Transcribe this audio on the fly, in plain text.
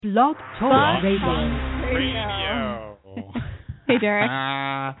Blog Talk Radio. Hey,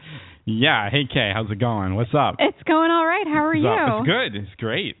 Dereck. Yeah. Hey, Kay. How's it going? What's up? It's going all right. How are you? It's good. It's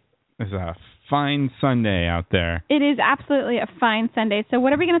great. It's a fine Sunday out there. It is absolutely a fine Sunday. So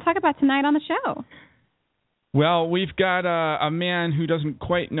what are we going to talk about tonight on the show? Well, we've got a man who doesn't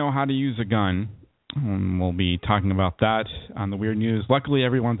quite know how to use a gun. We'll be talking about that on the Weird News. Luckily,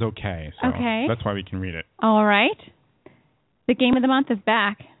 everyone's okay. So okay. That's why we can read it. All right. The game of the month is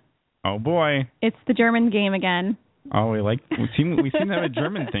back. Oh, boy. It's the German game again. Oh, we seem to have a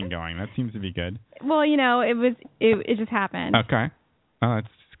German thing going. That seems to be good. Well, you know, it just happened. Okay. Oh, it's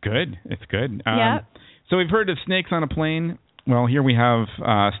good. It's good. Yep. So we've heard of snakes on a plane. Well, here we have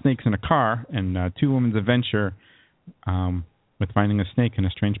snakes in a car and two women's adventure with finding a snake in a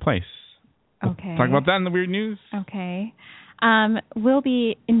strange place. Okay. Talk about that in the Weird News. Okay. We'll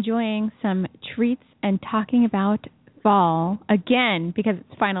be enjoying some treats and talking about fall again because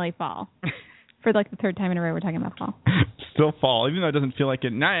it's finally fall. For like the third time in a row, we're talking about fall. Still fall, even though it doesn't feel like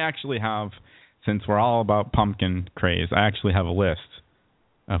it. And I actually have, since we're all about pumpkin craze, I actually have a list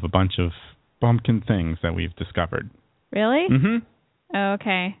of a bunch of pumpkin things that we've discovered. Really? Mm-hmm.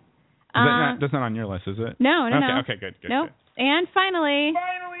 Okay. That's not on your list, is it? No. Okay, good. Nope. Good. And finally,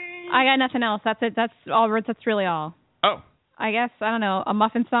 I got nothing else. That's it. That's all. That's really all. Oh. I guess, I don't know, a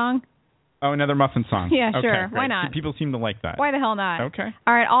muffin song? Oh, another muffin song. Yeah, okay, sure. Great. Why not? People seem to like that. Why the hell not? Okay.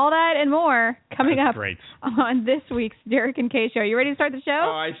 All right, all that and more coming That's up great. on this week's Dereck and Kay Show. You ready to start the show?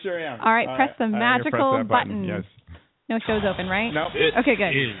 Oh, I sure am. All right, press the magical press that button. button. Yes. No show's open, right? No. Okay,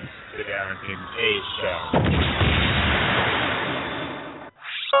 good. This is the Dereck and Kay Show.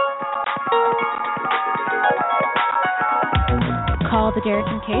 Call the Dereck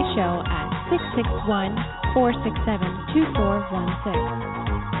and Kay Show at 661-467-2416.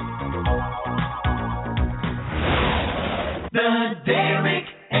 The Dereck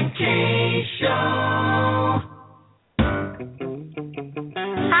and Kay Show.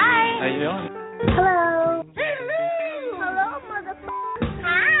 Hi. How you doing? Hello. Hello, motherfucker.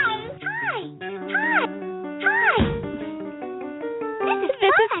 Hi.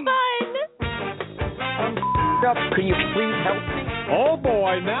 This is fun. Can you please help me? Oh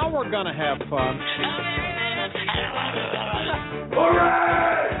boy, now we're gonna have fun.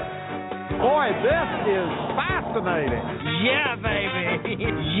 Hooray! Boy, this is fascinating. Yeah, baby.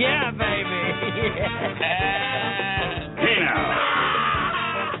 Yeah, baby. Hey now.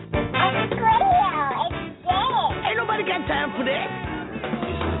 It's radio. It's dead. Ain't nobody got time for that.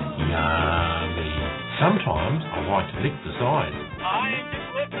 Yummy. Sometimes I like to lick the sides. I'm just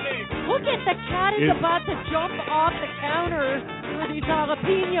listening. Look at the cat is about to jump off the counter for these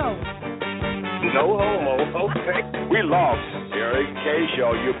jalapenos. No homo, okay. We love Dereck and Kay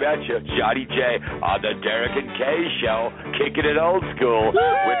Show, you betcha. Johnny J on the Dereck and Kay Show, kicking it old school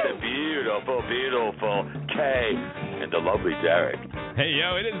with the beautiful Kay and the lovely Dereck. Hey,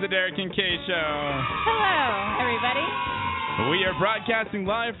 yo, it is the Dereck and Kay Show. Hello, everybody. We are broadcasting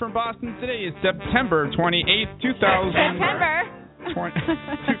live from Boston. Today is September 28th, 2014. Sorry.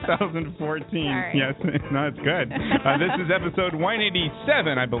 Yes, no, it's good. This is episode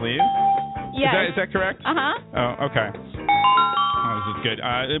 187, I believe. Yes. Is that correct? Uh-huh. Oh, okay. Oh, this is good.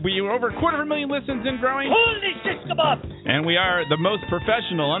 We are over 250,000 listens and growing. Holy shit, come on. And we are the most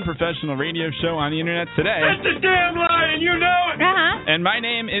unprofessional radio show on the internet today. That's a damn lie, and you know it. Uh-huh. And my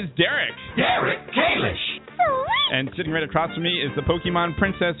name is Dereck. Dereck Kalish. And sitting right across from me is the Pokemon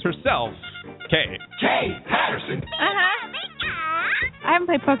princess herself, Kay. Kay Patterson. Uh-huh. I haven't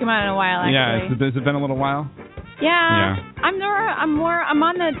played Pokemon in a while, actually. Yeah, has it been a little while? Yeah. I'm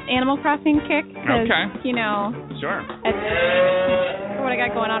on the Animal Crossing kick. Okay. You know. Sure. It's what I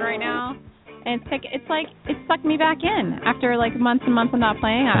got going on right now. And it's like it sucked me back in after like months and months of not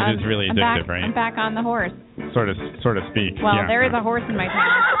playing. It is really addictive, right? I'm back on the horse. Sort of speak. Well, yeah. there is a horse in my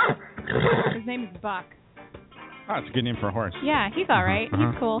town. His name is Buck. Oh, it's a good name for a horse. Yeah, he's all right.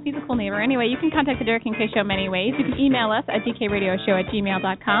 He's cool. He's a cool neighbor. Anyway, you can contact the Dereck and Kay Show many ways. You can email us at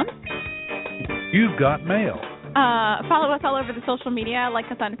dkradioshow@gmail.com. You've got mail. Follow us all over the social media.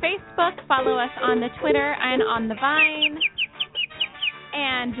 Like us on Facebook. Follow us on the Twitter and on the Vine.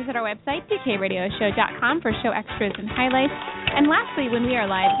 And visit our website, dkradioshow.com, for show extras and highlights. And lastly, when we are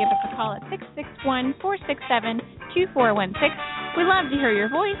live, give us a call at 661-467-2416. We love to hear your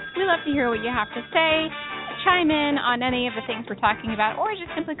voice. We love to hear what you have to say. Chime in on any of the things we're talking about, or just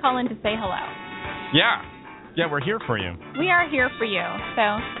simply call in to say hello. Yeah, we're here for you. We are here for you. So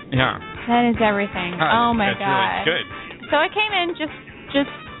yeah, that is everything. Oh my God, really good. So I came in just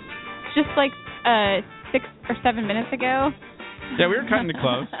like 6 or 7 minutes ago. Yeah, we were cutting it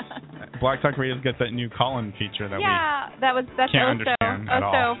close. Black Talk Radio's got that new call-in feature that that's can't also understand at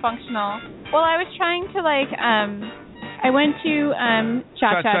all. functional. Well, I was trying to I went to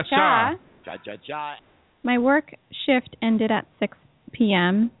cha-cha-cha. Cha-cha-cha. My work shift ended at 6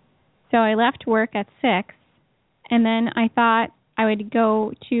 p.m., so I left work at 6, and then I thought I would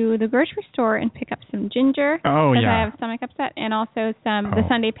go to the grocery store and pick up some ginger because I have stomach upset, and also the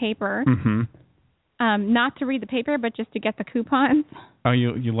Sunday paper. Mm-hmm. Not to read the paper, but just to get the coupons. Oh,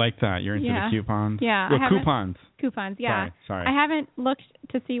 you like that? You're into the coupons? Yeah. Well, coupons. Coupons, yeah. Sorry. I haven't looked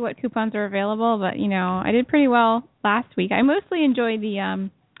to see what coupons are available, but, I did pretty well last week. I mostly enjoyed the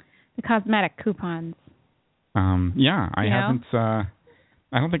cosmetic coupons. I haven't.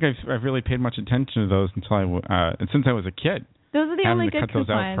 I don't think I've really paid much attention to those since I was a kid. Those are the only good coupons.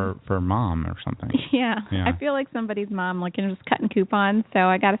 Having coupons. to cut those out for mom or something. Yeah. I feel like somebody's mom, just cutting coupons. So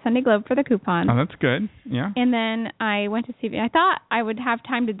I got a Sunday Globe for the coupons. Oh, that's good. Yeah. And then I went to CVS. I thought I would have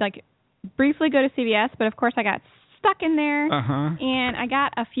time to briefly go to CVS, but of course I got stuck in there. And I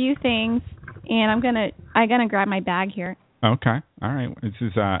got a few things, and I'm gonna grab my bag here. Okay. All right. Is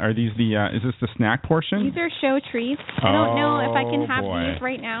this the snack portion? These are show treats. I don't know if I can have these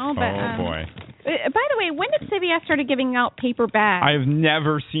right now, but boy. By the way, when did CVS started giving out paper bags? I've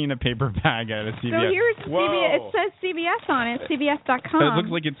never seen a paper bag at a CVS. So here's CVS. It says CVS on it, CVS.com. It looks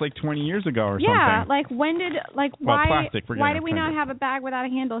like it's 20 years ago or something. Yeah, when did plastic, why did we not have a bag without a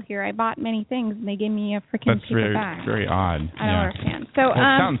handle here? I bought many things and they gave me a freaking paper bag. That's very odd. I don't understand. So it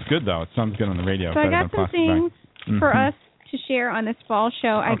sounds good though. It sounds good on the radio. So I got some things for us to share on this fall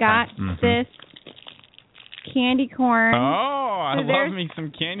show. I got this candy corn. Oh, I love me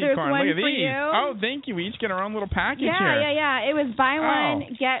some candy corn. Look at these. You. Oh, thank you. We each get our own little package here. Yeah. It was buy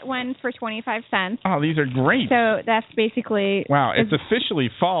one, get one for 25 cents. Oh, these are great. So that's basically... Wow, it's officially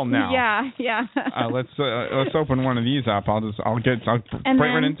fall now. Yeah. Let's open one of these up. I'll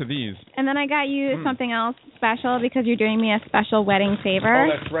right into these. And then I got you something else special because you're doing me a special wedding favor. Oh,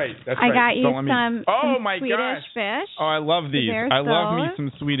 that's right. I got you some Swedish fish. Oh, I love these. Love me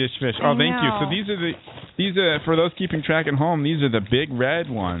some Swedish fish. Oh, thank you. So these are for those keeping track at home. These are the big red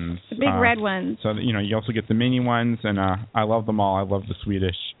ones. The big red ones. So you also get the mini ones, and I love them all. I love the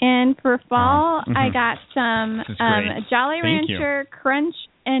Swedish. And for fall, I got some Jolly Rancher Crunch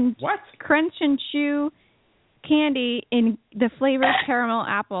and Chew candy in the flavor caramel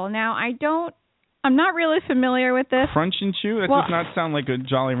apple. Now I'm not really familiar with this. Crunch and Chew? That does not sound like a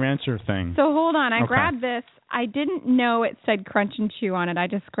Jolly Rancher thing. So hold on. I grabbed this. I didn't know it said Crunch and Chew on it. I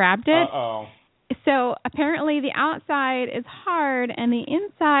just grabbed it. Uh-oh. So apparently the outside is hard and the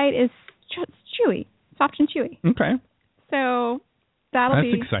inside is chewy, soft and chewy. Okay. So that's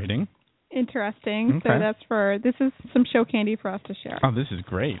exciting. Interesting. Okay. So this is some show candy for us to share. Oh, this is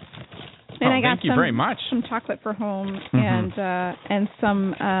great. And I got thank you very much. Some chocolate for home and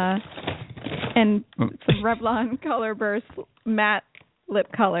some Revlon Color Burst matte lip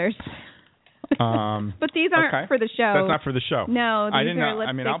colors. But these aren't for the show. That's not for the show. No, these are lipsticks.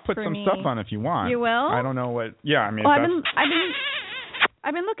 I mean, I'll put some stuff on if you want. You will? I don't know what. Yeah, I mean. Well,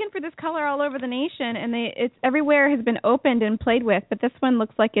 I've been looking for this color all over the nation, and it's everywhere has been opened and played with, but this one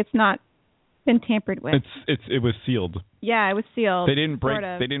looks like it's not been tampered with. It was sealed. Yeah, it was sealed. They didn't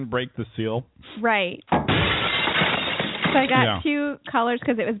break the seal. Right. So I got two colors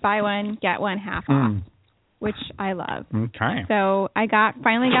because it was buy one get one half off. Which I love. Okay. So I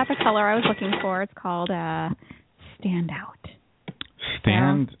finally got the color I was looking for. It's called Stand Out.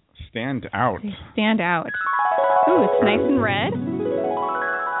 Stand Out. Stand Out. Ooh, it's nice and red.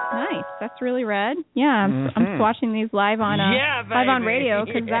 Nice. That's really red. Yeah, I'm swatching these live on radio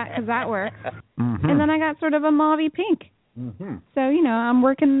because that works. And then I got sort of a mauvey pink. So I'm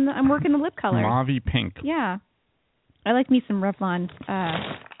working the lip color. Mauvey pink. Yeah. I like me some Revlon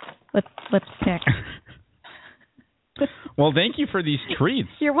lipstick. Well, thank you for these treats.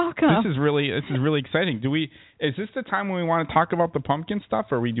 You're welcome. This is really exciting. Is this the time when we want to talk about the pumpkin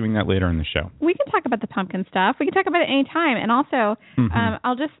stuff, or are we doing that later in the show? We can talk about the pumpkin stuff. We can talk about it any time. And also,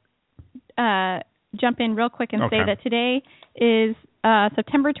 I'll just jump in real quick and say that today is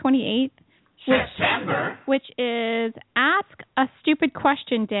September 28th, which is Ask a Stupid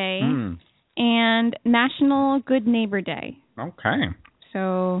Question Day and National Good Neighbor Day. Okay.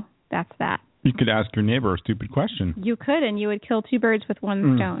 So that's that. You could ask your neighbor a stupid question. You could, and you would kill two birds with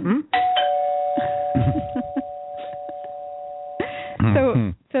one stone.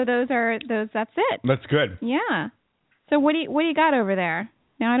 So that's it. That's good. Yeah. So what do you got over there?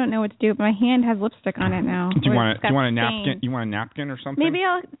 Now I don't know what to do, but my hand has lipstick on it now. Do you want a napkin? You want a napkin or something? Maybe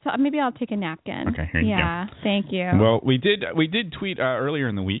I'll take a napkin. Okay, here you go. Yeah, thank you. Well, we did tweet earlier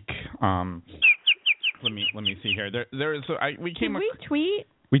in the week. Let me see here. We tweet?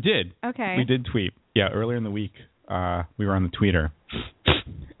 We did. Okay. We did tweet. Yeah, earlier in the week, we were on the tweeter.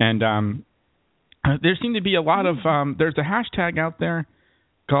 And there seemed to be a lot of there's a hashtag out there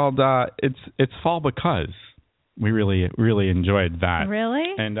called it's fall because. We really enjoyed that.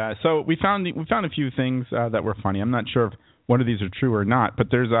 Really? And so we found a few things that were funny. I'm not sure if one of these are true or not, but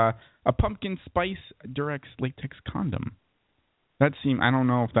there's a pumpkin spice Durex latex condom. I don't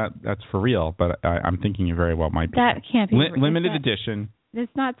know if that's for real, but I'm thinking it very well might be. That can't be limited edition.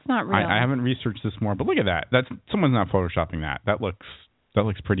 It's not real. I haven't researched this more, but look at that. Someone's not photoshopping that. That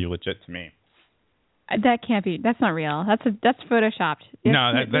looks pretty legit to me. That can't be. That's not real. That's photoshopped.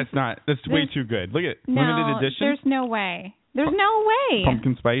 That's not. That's way too good. Look at limited edition. There's no way. There's no way.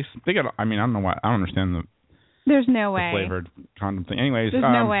 Pumpkin spice. They got. I mean, I don't know why. I don't understand the. There's no way. Flavored condom thing. Anyways. There's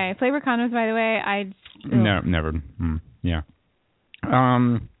no way. Flavored condoms, by the way, No, never. Yeah.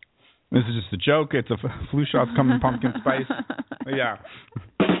 This is just a joke. It's a flu shot's coming pumpkin spice. Yeah.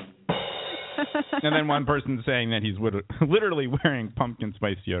 And then one person saying that he's literally wearing pumpkin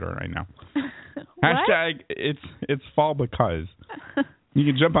spice deodorant right now. Hashtag it's fall because. You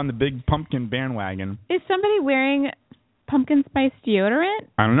can jump on the big pumpkin bandwagon. Is somebody wearing pumpkin spice deodorant?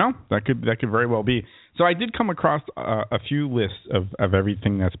 I don't know. That could very well be. So I did come across a few lists of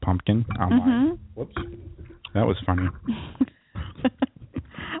everything that's pumpkin online. Whoops. That was funny.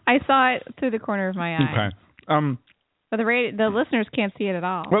 I saw it through the corner of my eye. Okay. But the listeners can't see it at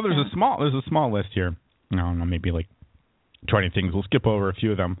all. Well, there's a small list here. I don't know, maybe like 20 things. We'll skip over a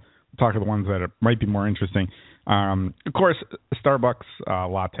few of them. We'll talk to the ones that might be more interesting. Of course, Starbucks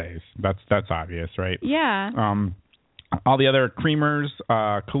lattes. That's obvious, right? Yeah. All the other creamers,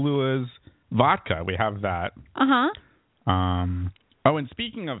 Kahluas, vodka. We have that. And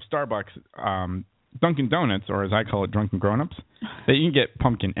speaking of Starbucks, Dunkin' Donuts, or as I call it, Drunken Grown-Ups, that you can get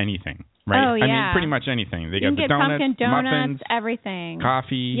pumpkin anything. Right? Oh, yeah. I mean, pretty much anything. They got the pumpkin donuts, muffins, everything.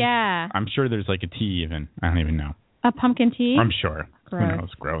 Coffee. Yeah. I'm sure there's like a tea even. I don't even know. A pumpkin tea? I'm sure. Gross. Who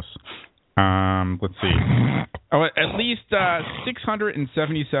knows? Gross. Let's see. Oh, at least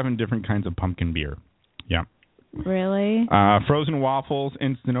 677 different kinds of pumpkin beer. Yeah. Really? Frozen waffles,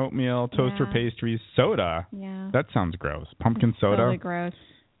 instant oatmeal, toaster pastries, soda. Yeah. That sounds gross. Pumpkin soda. Totally gross.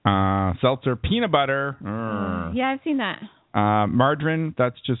 Seltzer, peanut butter. Yeah, I've seen that. Margarine,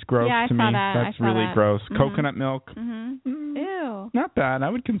 that's just gross to me. That's really gross. Coconut milk. Ew. Not bad. I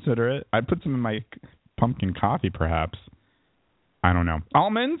would consider it. I'd put some in my pumpkin coffee, perhaps. I don't know.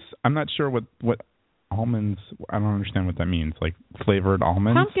 Almonds? I'm not sure what almonds. I don't understand what that means. Like flavored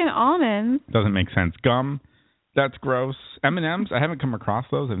almonds? Pumpkin almonds? Doesn't make sense. Gum? That's gross. M&Ms? I haven't come across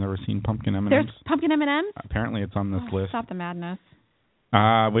those. I've never seen pumpkin M&Ms. There's pumpkin M&Ms? Apparently it's on this list. Stop the madness. We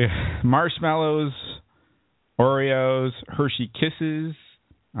have marshmallows, Oreos, Hershey Kisses,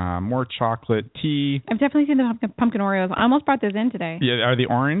 more chocolate, tea. I've definitely seen the pumpkin Oreos. I almost brought those in today. Yeah, are they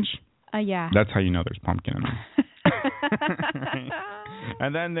orange? Yeah. That's how you know there's pumpkin in them.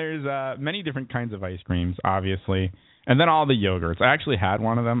 And then there's many different kinds of ice creams, obviously. And then all the yogurts. I actually had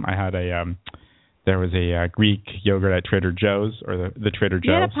one of them. I had there was a Greek yogurt at Trader Joe's, or the Trader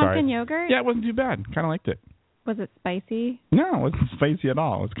Joe. You had a pumpkin yogurt? Yeah, it wasn't too bad. Kind of liked it. Was it spicy? No, it wasn't spicy at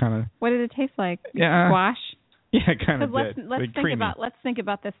all. It was kind of... What did it taste like? Yeah. Squash? Yeah, kind of did. Let's think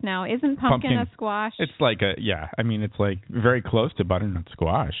about this now. Isn't pumpkin a squash? It's like I mean, it's like very close to butternut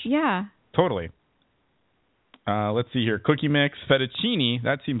squash. Yeah. Totally. Let's see here. Cookie mix, fettuccine.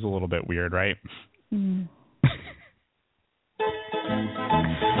 That seems a little bit weird, right?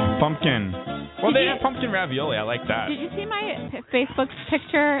 Pumpkin. Well, they have pumpkin ravioli. I like that. Did you see my Facebook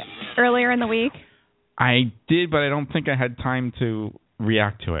picture earlier in the week? I did, but I don't think I had time to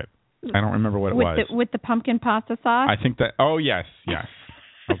react to it. I don't remember what it was. With the pumpkin pasta sauce? I think that... Oh, yes.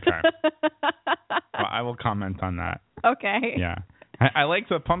 Okay. Well, I will comment on that. Okay. Yeah. I like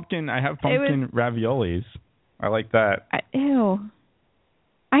the pumpkin... I have pumpkin raviolis. I like that. Ew.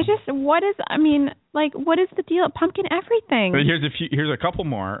 What is the deal? Pumpkin everything. But here's a couple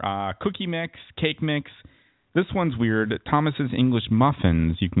more. Cookie mix, cake mix. This one's weird. Thomas's English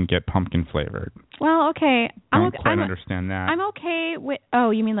muffins, you can get pumpkin flavored. Well, okay. I don't quite understand that. I'm okay with...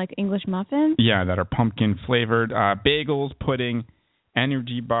 Oh, you mean like English muffins? Yeah, that are pumpkin flavored. Bagels, pudding,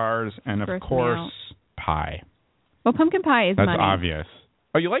 energy bars, and of course, pie. Well, pumpkin pie is That's obvious.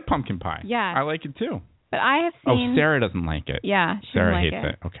 Oh, you like pumpkin pie? Yeah. I like it too. But I have seen... Oh, Sarah doesn't like it. Yeah, Sarah hates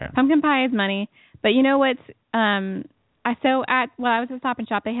it. Okay. Pumpkin pie is money. But you know what's... I was at Stop and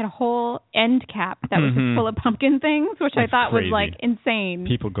Shop, they had a whole end cap that was just full of pumpkin things, which I thought was like insane.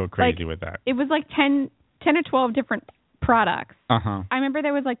 People go crazy with that. It was like 10 or 12 different products. I remember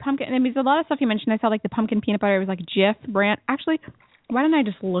there was like pumpkin, and there was a lot of stuff you mentioned. I saw like the pumpkin peanut butter. It was like Jif brand. Actually, why don't I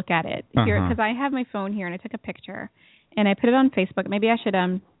just look at it here? Because I have my phone here and I took a picture. and I put it on Facebook. Maybe I should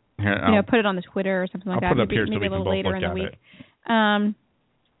Here, put it on the Twitter or something like I'll that. put it up here maybe so we a can little both later look in the at week. it.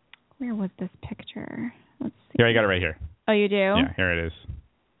 Where was this picture? Let's see. Here, I got it right here. Oh, you do? Yeah, here it is.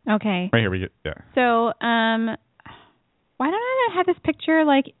 Okay. Right here we get. Yeah. So, why don't I have this picture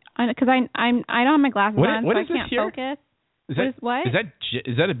because I don't have my glasses on, what so is I can't this here? focus. Is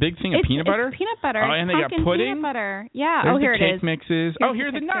that a big thing of peanut butter? It's peanut butter. Oh, and they got pudding. Peanut butter. Yeah. There's here the it cake is. mixes. Here's Here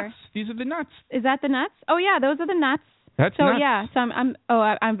are the nuts. These are the nuts. Is that the nuts? Oh yeah, those are the nuts. That's so nuts. yeah. So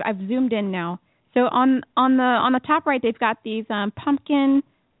I've zoomed in now. So on the top right, they've got these pumpkin.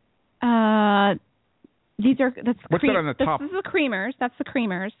 What's that on the top? This is the creamers. That's the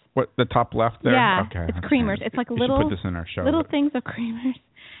creamers. What, the top left there? Yeah, okay, it's creamers. It's like we little. should put this in our show. Little things of creamers,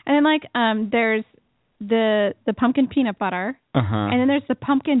 and then there's the pumpkin peanut butter, and then there's the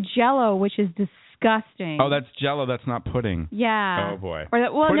pumpkin Jello, which is disgusting. Oh, that's Jello. That's not pudding. Yeah. Oh boy.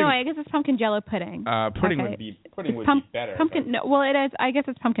 No, I guess it's pumpkin Jello pudding. Pudding would be better. Pumpkin. No, well, it is. I guess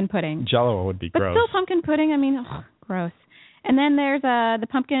it's pumpkin pudding. Jello would be gross. But still pumpkin pudding. I mean, gross. And then there's the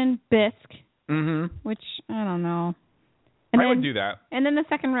pumpkin bisque. Which I don't know. And I would do that. And then the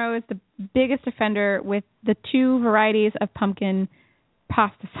second row is the biggest offender with the 2 varieties of pumpkin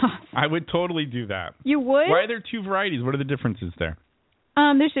pasta sauce. I would totally do that. You would? Why are there 2 varieties? What are the differences there?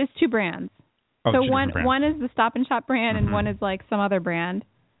 There's just 2 brands. Oh, so 2 one brands. is the Stop and Shop brand, and one is like some other brand.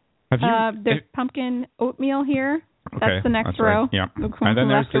 There's pumpkin oatmeal here. That's the next row. Right. Yeah. And then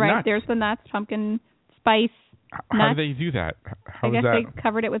there's the nuts. There's the nuts, pumpkin spice. How do they do that? I guess they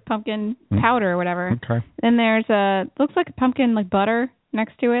covered it with pumpkin powder or whatever. Okay. Then there's looks like a pumpkin butter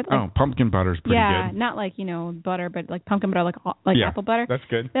next to it. Pumpkin butter's pretty good. Yeah, not butter, but like pumpkin butter, like apple butter. That's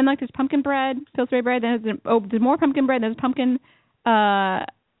good. Then there's pumpkin bread, Pillsbury bread. Then there's more pumpkin bread. There's pumpkin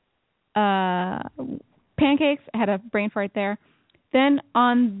pancakes. I had a brain fart there. Then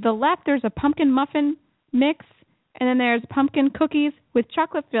on the left there's a pumpkin muffin mix, and then there's pumpkin cookies with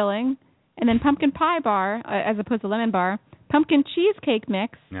chocolate filling. And then pumpkin pie bar, as opposed to lemon bar, pumpkin cheesecake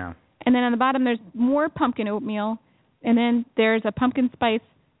mix. Yeah. And then on the bottom, there's more pumpkin oatmeal. And then there's a pumpkin spice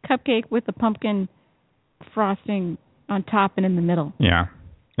cupcake with the pumpkin frosting on top and in the middle. Yeah.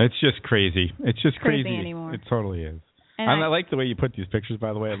 It's just crazy. It's just crazy. Anymore. It totally is. And I like the way you put these pictures,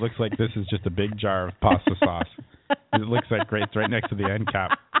 by the way. It looks like this is just a big jar of pasta sauce. It looks like it's right next to the end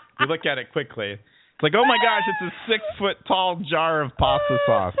cap. You look at it quickly. It's like, oh my gosh, it's a 6-foot tall jar of pasta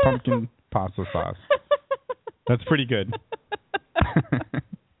sauce, pumpkin pasta sauce. That's pretty good.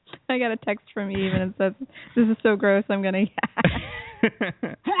 I got a text from Eve and it says, "This is so gross, I'm going to..."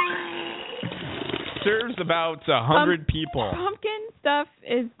 Serves about 100 people. Pumpkin stuff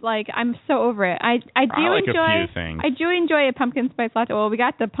is I'm so over it. I like a few things. I do enjoy a pumpkin spice latte. Well, we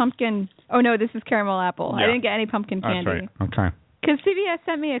got the pumpkin. Oh no, this is caramel apple. Yeah. I didn't get any pumpkin candy. That's right. Okay. Because CVS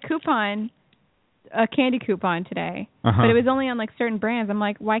sent me a candy coupon today, but it was only on certain brands. I'm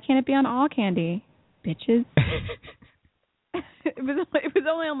like, why can't it be on all candy, bitches? It was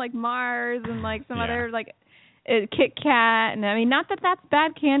only on Mars and some other Kit Kat, and I mean, not that that's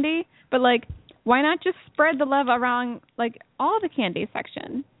bad candy, but why not just spread the love around all the candy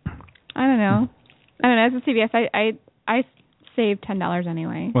section? I don't know. As a CVS, I saved $10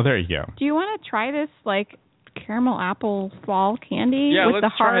 anyway. Well, there you go. Do you want to try this caramel apple fall candy? Yeah, with let's the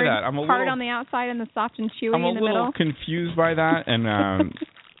hard, try that. I'm a hard little, on the outside and the soft and chewy I'm in the middle. I'm a little confused by that. And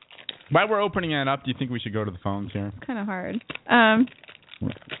while we're opening it up, do you think we should go to the phones here? It's kind of hard.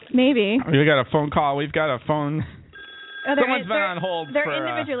 Maybe. We got a phone call. We've got a phone. Someone's been on hold. They're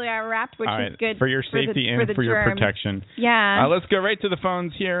individually wrapped, which is good for your safety and for your protection. Yeah. Let's go right to the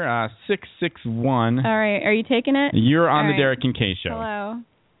phones here. 661. All right. Are you taking it? You're on the Dereck and Kay Show. Hello.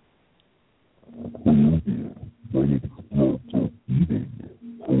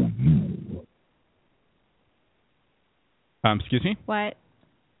 Excuse me? What?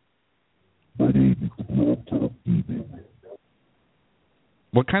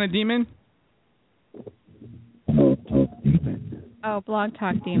 What kind of demon? Oh, Blog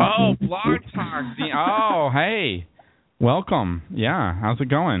Talk Demon. Oh, Blog Talk Demon. Oh, hey. Welcome. Yeah. How's it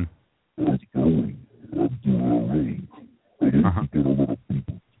going? How's it going? I'm doing all right. I just got a lot of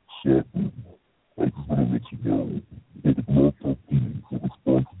people chatting. I just want to let you know that the Blog Talk Demons are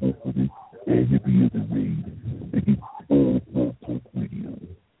responsible for this and every other raid against all Blog Talk Radio.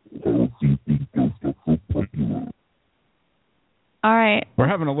 I don't see these guys got so popular. All right. We're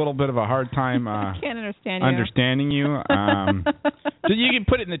having a little bit of a hard time I can't understand you. understanding you. So you can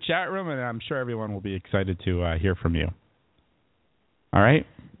put it in the chat room, and I'm sure everyone will be excited to hear from you. All right?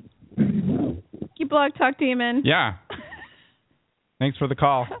 You Blog Talk Demon. Yeah. Thanks for the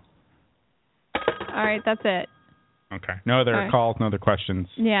call. All right, that's it. Okay. No other calls, no other questions.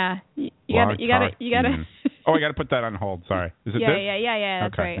 Yeah. You got to Oh, I got to put that on hold. Sorry. Is it this? Yeah.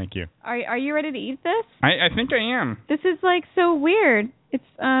 That's okay, right. Thank you. Are you ready to eat this? I think I am. This is like so weird. It's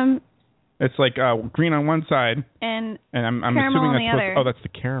It's like green on one side, and I'm caramel assuming on the that's other. Oh, that's the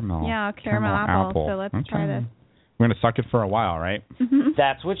caramel. Yeah, caramel apple. So let's try this. We're gonna suck it for a while, right?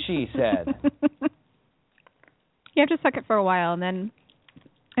 That's what she said. You have to suck it for a while, and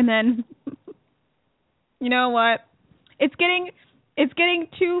then, you know what? It's getting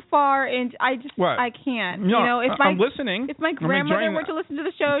too far, and I can't. No, you know, if I'm listening. If my grandmother were to listen to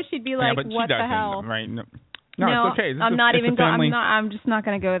the show, she'd be like, but "What she the hell?" Right? No, it's okay. I'm just not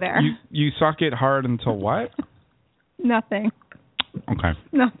going to go there. You suck it hard until what? Nothing. Okay.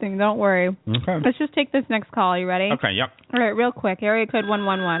 Nothing. Don't worry. Okay. Let's just take this next call. You ready? Okay. Yep. All right, real quick. Area code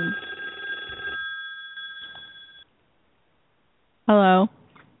 111. Hello.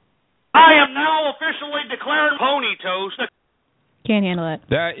 I am now officially declared pony toast. Can't handle it.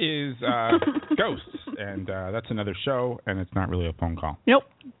 That is Ghosts, and that's another show, and it's not really a phone call. Nope.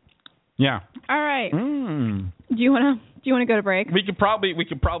 Yeah. All right. Mm. Do you want to go to break? We could probably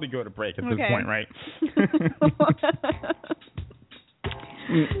go to break at this point, right?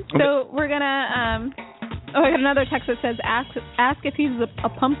 So we're gonna. I got another text that says, "Ask if he's a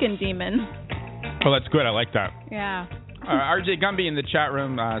pumpkin demon." Oh, that's good. I like that. Yeah. RJ Gumby in the chat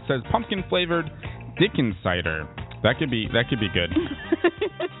room says pumpkin flavored Dickens cider. That could be good.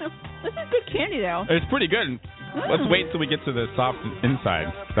 This is good candy though. It's pretty good. Let's wait till we get to the soft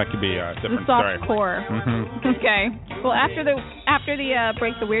inside. That could be a different story. The soft core. Mm-hmm. Okay. Well, after the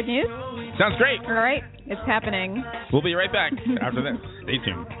break, the weird news. Sounds great. All right, it's happening. We'll be right back after this. Stay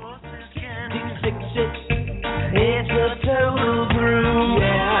tuned. It's a total brew.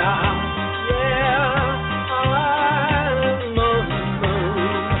 Yeah.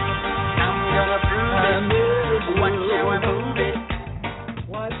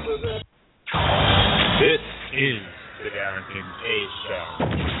 This is the Dereck and Kay Show.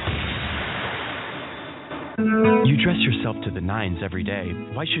 You dress yourself to the nines every day.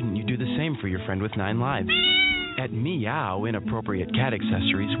 Why shouldn't you do the same for your friend with 9 lives? At Meow Inappropriate Cat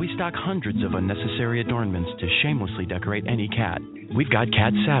Accessories, we stock hundreds of unnecessary adornments to shamelessly decorate any cat. We've got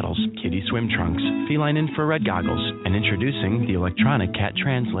cat saddles, kitty swim trunks, feline infrared goggles, and introducing the electronic cat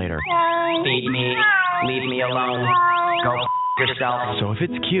translator. Feed me. Leave me alone. Go yourself. So if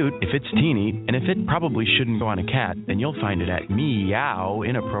it's cute, if it's teeny, and if it probably shouldn't go on a cat, then you'll find it at Meow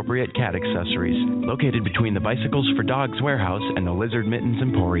Inappropriate Cat Accessories, located between the Bicycles for Dogs warehouse and the Lizard Mittens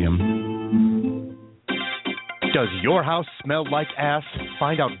Emporium. Does your house smell like ass?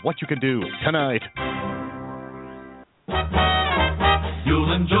 Find out what you can do tonight.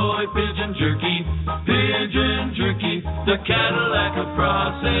 You'll enjoy pigeon jerky, the Cadillac of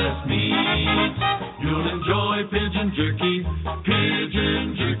processed meats. You'll enjoy pigeon jerky,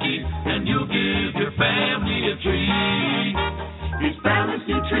 and you'll give your family a treat. It's balanced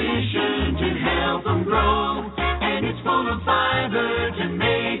nutrition to help them grow, and it's full of fiber to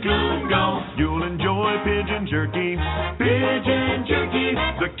make them go. You'll enjoy pigeon jerky,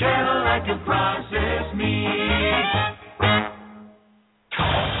 the Cadillac of processed meats.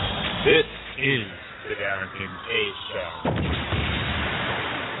 This is the Dereck and Kay Show.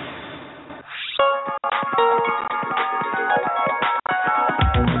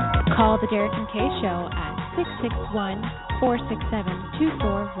 Call the Dereck and Kay Show at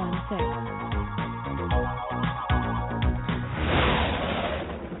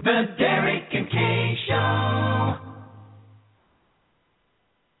 661-467-2416. The Dereck and Kay Show.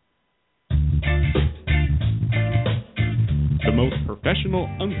 The most professional,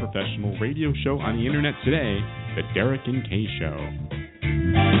 unprofessional radio show on the internet today, The Dereck and Kay Show.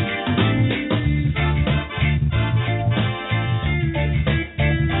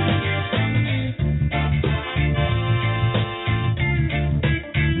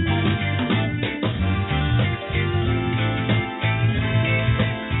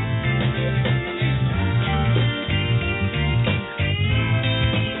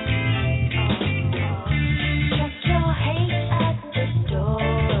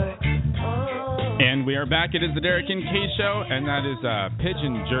 And we are back. It is the Dereck and Kay Show, and that is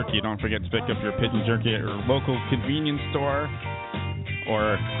pigeon jerky. Don't forget to pick up your pigeon jerky at your local convenience store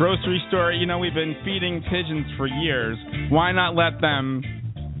or grocery store. You know, we've been feeding pigeons for years. Why not let them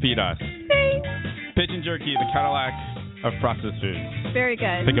feed us? Pigeon jerky, the Cadillac of processed foods. Very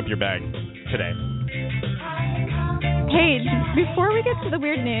good. Pick up your bag today. Hey, before we get to the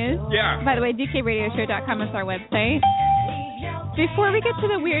weird news, by the way, DKRadioshow.com is our website. Before we get to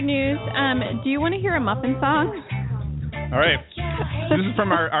the weird news, do you want to hear a muffin song? All right. This is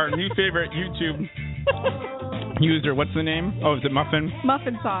from our new favorite YouTube user. What's the name? Oh, is it Muffin?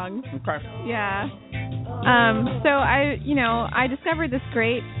 Muffin song. Okay. Yeah. So I discovered this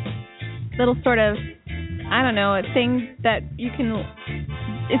great little sort of, I don't know, a thing that you can.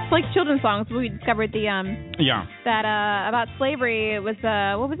 It's like children's songs. We discovered the that about slavery. It was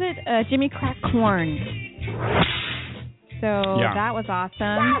what was it? Jimmy Crack Corn. So that was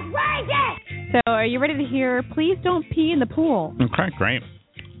awesome. So are you ready to hear Please Don't Pee in the Pool? Okay, great.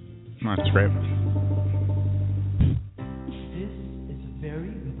 That's great. This is a very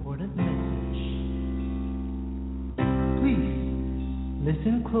important message. Please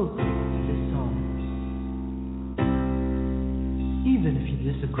listen closely to this song. Even if you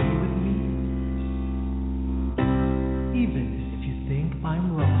disagree with me, even if you think I'm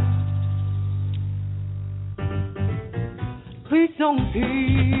wrong, please don't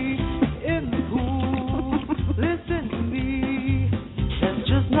pee in the pool. Listen to me, that's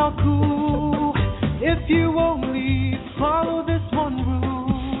just not cool. If you only follow this one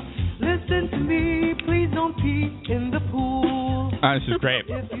rule, listen to me, please don't pee in the pool. This is great.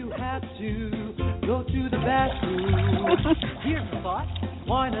 If you have to go to the bathroom, here's a thought,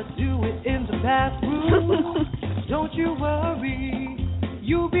 why not do it in the bathroom? Don't you worry,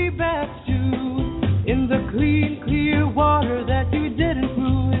 you'll be back soon in the clean, clear water that you didn't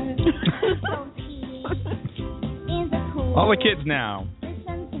ruin. Don't pee in the pool. All the kids now.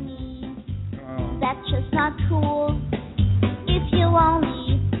 Listen to me, that's just not cool. If you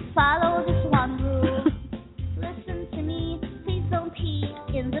only follow this one rule, listen to me, please don't pee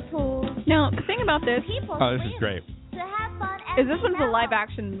in the pool. Now, the thing about this, This is great. To have fun is this one's a live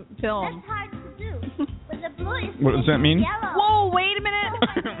action film. That's hard to do. But the blue is What does that mean? yellow. Whoa, wait a minute.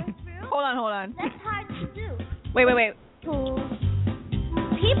 Hold on. That's hard to do. Wait. Pool.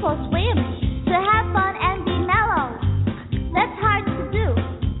 People swim to have fun and be mellow. That's hard to do.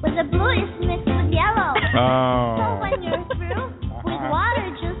 But the blue is mixed with yellow. Oh. So when you're through with water,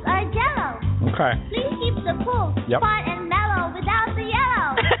 just are yellow. Okay. Please keep the pool fun and mellow without the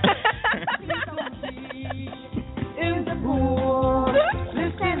yellow. Please don't pee in the pool.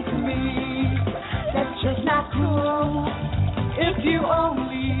 Listen to me. That's just not cool. If you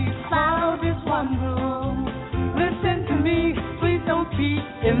only follow this one rule, listen to me. Please don't pee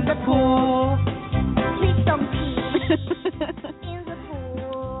in the pool. Please don't pee in the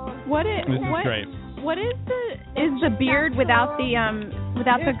pool. This is great. What is the beard without the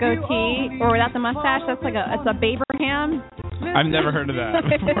goatee or without the mustache? That's like it's a Babraham. I've never heard of that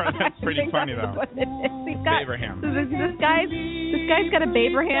before. That's pretty funny though. What it is. Babraham. This guy's got a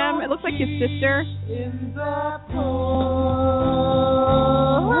Babraham. It looks like his sister. In the pool.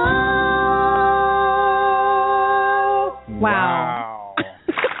 Wow.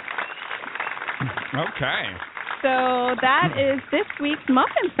 Okay. So that is this week's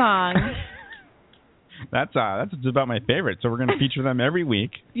Muffin Song. That's about my favorite. So we're going to feature them every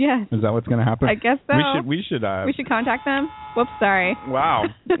week. Yes. Is that what's going to happen? I guess so. We should contact them. Whoops, sorry. Wow.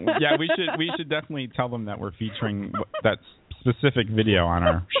 Yeah, we should definitely tell them that we're featuring that specific video on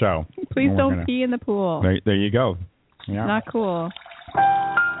our show. Please don't pee in the pool. There you go. Yeah. Not cool.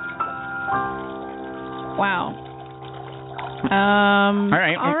 Wow. All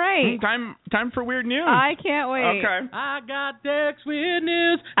right. Time for weird news. I can't wait. Okay. I got Derek's weird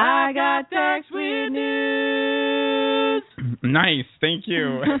news. Nice. Thank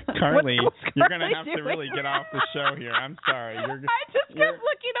you, Carly. You're going to have to really get off the show here. I'm sorry. I just kept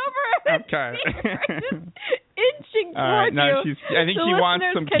looking over at Okay. inching right, toward you. I think she wants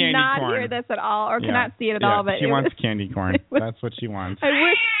some candy corn. Cannot hear this at all, or cannot see it at all. But she wants candy corn. That's what she wants.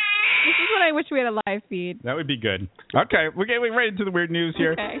 This is what I wish we had a live feed. That would be good. Okay, we're getting right into the weird news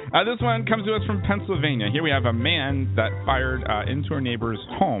here. Okay. This one comes to us from Pennsylvania. Here we have a man that fired into a neighbor's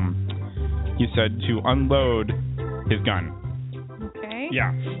home, he said, to unload his gun. Okay.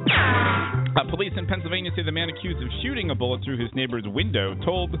 Yeah. Police in Pennsylvania say the man accused of shooting a bullet through his neighbor's window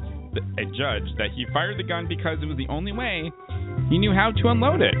told a judge that he fired the gun because it was the only way he knew how to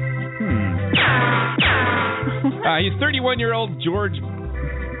unload it. He's 31-year-old George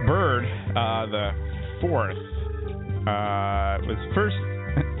Bird, the fourth, was first.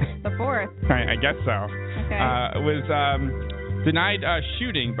 The fourth. I guess so. Okay. Was denied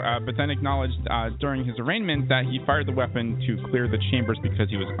shooting, but then acknowledged during his arraignment that he fired the weapon to clear the chambers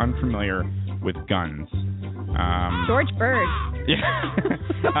because he was unfamiliar with guns. George Bird. Yeah.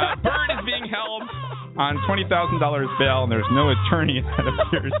 Bird is being held on $20,000 bail, and there's no attorney that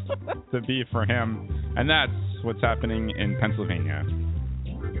appears to be for him. And that's what's happening in Pennsylvania.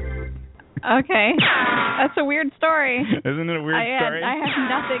 Okay. That's a weird story. Isn't it a weird story? I have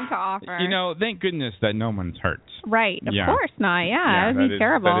nothing to offer. Thank goodness that no one's hurt. Right. Of course not. Yeah, that'd be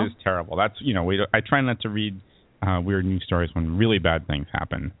terrible. That is terrible. That's, I try not to read weird news stories when really bad things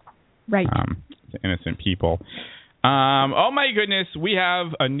happen. Right. to innocent people. Oh my goodness, we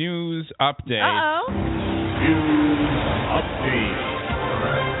have a news update. News update.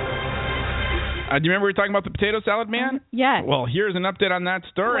 Do you remember we were talking about the potato salad man? Yes. Well, here's an update on that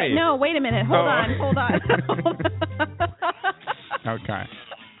story. No, wait a minute. Hold on. Okay.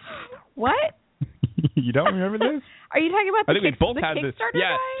 What? You don't remember this? Are you talking about I think we both had this.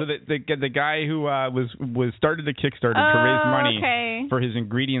 Yeah. So the guy who was started the Kickstarter to raise money for his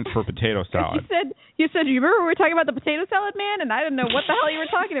ingredients for potato salad. You said you remember we were talking about the potato salad man, and I didn't know what the hell you were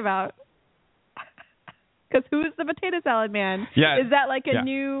talking about. Because who's the potato salad man? Yeah. Is that like a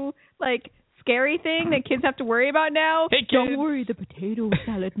new scary thing that kids have to worry about now? Hey, kids. Don't worry, the potato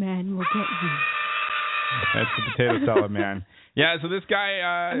salad man will get you. That's the potato salad man. Yeah, so this guy...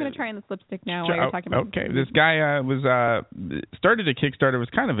 I'm going to try on this lipstick now while you're talking about it. Okay, this guy started a Kickstarter. It was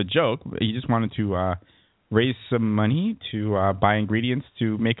kind of a joke. He just wanted to raise some money to buy ingredients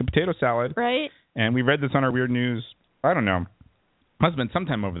to make a potato salad. Right. And we read this on our Weird News, I don't know, must have been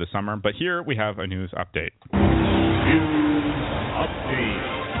sometime over the summer, but here we have a news update. News update.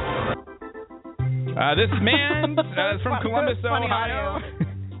 This man is from Columbus, Ohio.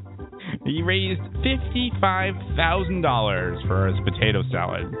 He raised $55,000 for his potato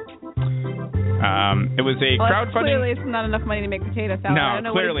salad. It was a crowdfunding. Clearly, it's not enough money to make potato salad. No, I don't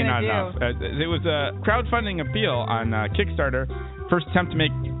know clearly what he's not gonna enough. It was a crowdfunding appeal on Kickstarter. First attempt to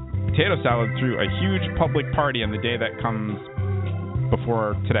make potato salad through a huge public party on the day that comes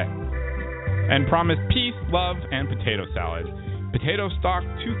before today, and promised peace, love, and potato salad. Potato Stock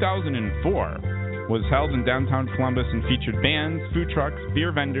 2004 was held in downtown Columbus and featured bands, food trucks,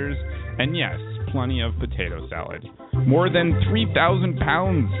 beer vendors, and yes, plenty of potato salad. More than 3,000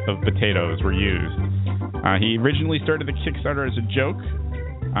 pounds of potatoes were used. He originally started the Kickstarter as a joke,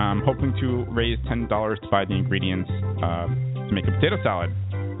 hoping to raise $10 to buy the ingredients to make a potato salad.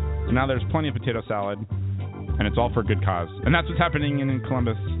 So now there's plenty of potato salad, and it's all for a good cause. And that's what's happening in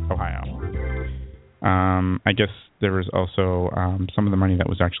Columbus, Ohio. I guess there was also some of the money that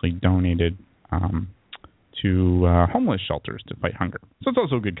was actually donated to homeless shelters to fight hunger. So it's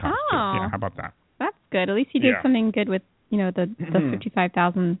also a good cause. Oh. Yeah, how about that? That's good. At least you did something good with, the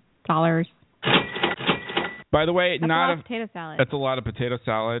 $55,000. By the way, That's a lot of potato salad. That's a lot of potato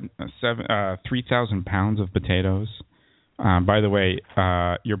salad. 3,000 pounds of potatoes. By the way,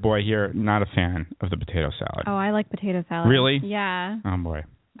 your boy here, not a fan of the potato salad. Oh, I like potato salad. Really? Yeah. Oh boy.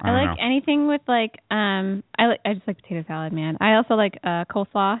 I like anything with I just like potato salad, man. I also like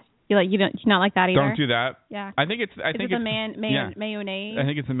coleslaw. You not like that either? Don't do that. Yeah. I think it's mayonnaise. I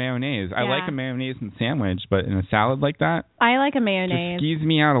think it's a mayonnaise. Yeah. I like a mayonnaise in sandwich, but in a salad like that, I like a mayonnaise. Just skeeves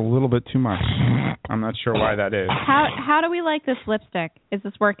me out a little bit too much. I'm not sure why that is. How do we like this lipstick? Is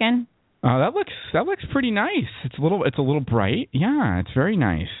this working? That looks pretty nice. It's a little bright. Yeah, it's very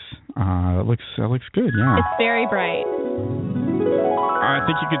nice. That looks good. Yeah. It's very bright. I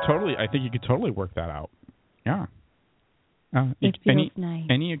think you could totally work that out. Yeah. It feels nice.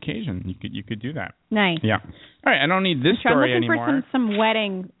 Any occasion you could do that. Nice. Yeah. All right. I don't need this story anymore. I'm looking for some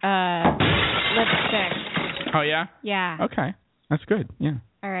wedding lipstick. Oh yeah. Yeah. Okay. That's good. Yeah.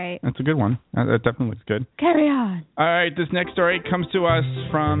 All right. That's a good one. That definitely looks good. Carry on. All right. This next story comes to us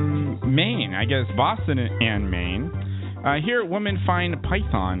from Maine. I guess Boston and Maine. Here, women find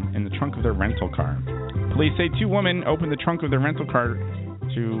python in the trunk of their rental car. Police say two women opened the trunk of their rental car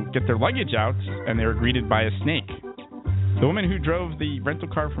to get their luggage out, and they were greeted by a snake. The woman who drove the rental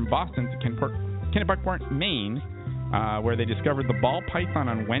car from Boston to Kennebunkport, Maine, where they discovered the ball python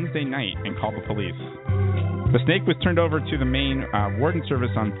on Wednesday night and called the police. The snake was turned over to the Maine Warden Service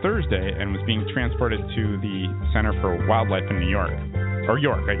on Thursday and was being transported to the Center for Wildlife in York,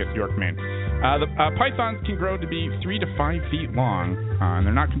 Maine. The pythons can grow to be 3 to 5 feet long, and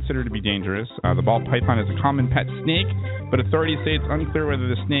they're not considered to be dangerous. The ball python is a common pet snake, but authorities say it's unclear whether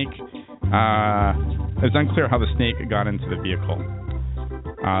the snake... it's unclear how the snake got into the vehicle.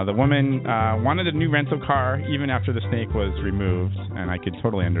 The woman wanted a new rental car even after the snake was removed, and I could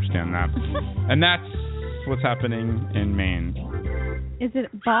totally understand that. And that's what's happening in Maine. Is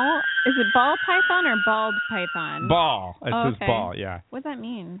it ball python or bald python? Ball. It says ball, yeah. What does that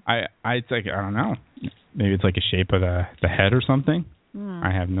mean? It's like, I don't know. Maybe it's like a shape of the head or something.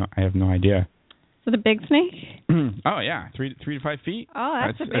 I have no idea. Is it a big snake? Oh yeah, 3 to 5 feet. Oh,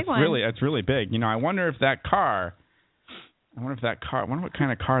 that's a big one. It's really big. I wonder what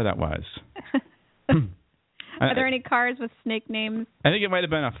kind of car that was. Are there any cars with snake names? I think it might have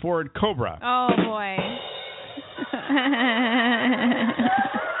been a Ford Cobra. Oh boy.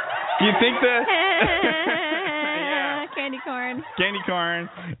 Do you think Candy corn. Candy corn.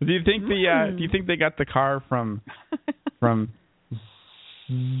 Do you think they got the car from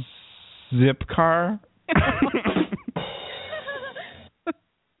zip car.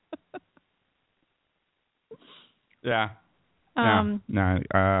 Yeah. No.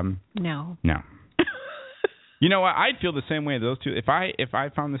 No. You know what? I'd feel the same way. Those two. If I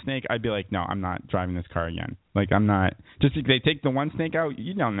found the snake, I'd be like, no, I'm not driving this car again. Like I'm not. Just if they take the one snake out,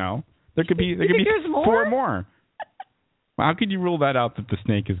 you don't know. There could be more? 4 more. How could you rule that out that the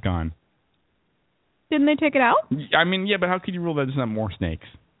snake is gone? Didn't they take it out? I mean, yeah, but how could you rule that there's not more snakes?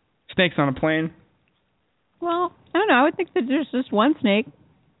 Snakes on a plane? Well, I don't know. I would think that there's just one snake.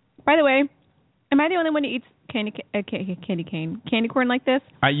 By the way, am I the only one who eats candy corn like this?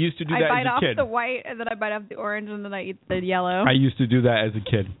 I used to do that as a kid. I bite off the white, and then I bite off the orange, and then I eat the yellow. I used to do that as a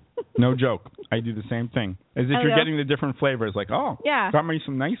kid. No joke. I do the same thing. As if you're getting the different flavors. Like, got me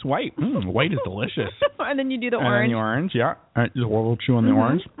some nice white. White is delicious. And then you do the and orange. And then the orange, yeah. Just a little chew on the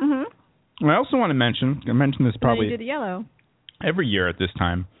orange. Mm-hmm. I also want to mention, I mentioned this probably and then you do the yellow. Every year at this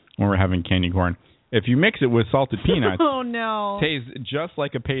time when we're having candy corn. If you mix it with salted peanuts, oh no, tastes just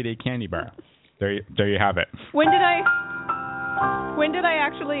like a Payday candy bar. There you have it. When did I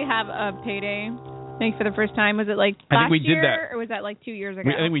actually have a Payday thing for the first time? Was it like last year, or was that like 2 years ago?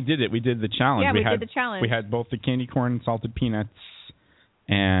 I think we did it. We did the challenge. Yeah, we did the challenge. We had both the candy corn and salted peanuts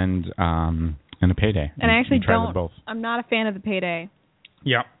and a Payday. And I actually don't. Both. I'm not a fan of the Payday.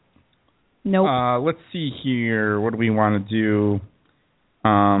 Yeah. Nope. Let's see here. What do we want to do?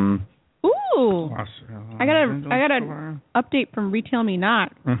 Ooh. I got an update from Retail Me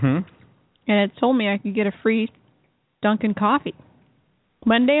Not. Mm-hmm. And it told me I could get a free Dunkin' coffee.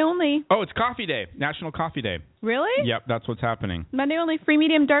 Monday only. Oh, it's Coffee Day. National Coffee Day. Really? Yep, that's what's happening. Monday only, free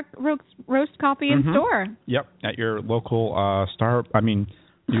medium dark roast coffee in store. Yep, at your local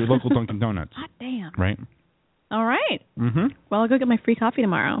your local Dunkin' Donuts. Hot damn. Right. All right. Mm-hmm. Well, I'll go get my free coffee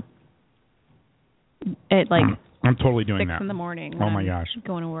tomorrow. At like I'm totally doing 6 that. in the morning. Oh my gosh.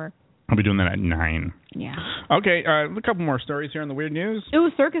 Going to work. I'll be doing that at 9. Yeah. Okay, a couple more stories here on the weird news. Ooh,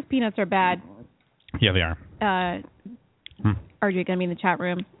 circus peanuts are bad. Yeah, they are. RJ gonna be in the chat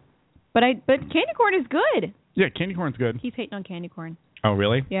room. But candy corn is good. Yeah, candy corn's good. He's hating on candy corn. Oh,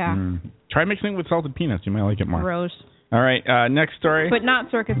 really? Yeah. Try mixing it with salted peanuts. You might like it more. Gross. All right, next story. But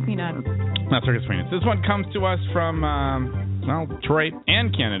not circus peanuts. Not circus peanuts. This one comes to us from, Detroit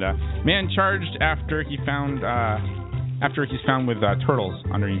and Canada. Man charged after he's found with turtles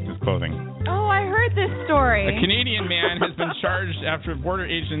underneath his clothing. Oh, I heard this story. A Canadian man has been charged after border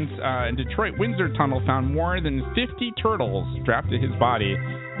agents in Detroit Windsor Tunnel found more than 50 turtles strapped to his body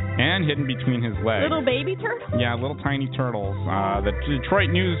and hidden between his legs. Little baby turtles? Yeah, little tiny turtles. The Detroit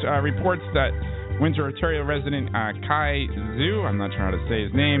News reports that Windsor, Ontario resident Kai Zhu, I'm not sure how to say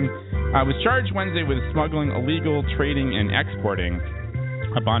his name, was charged Wednesday with smuggling, illegal trading, and exporting.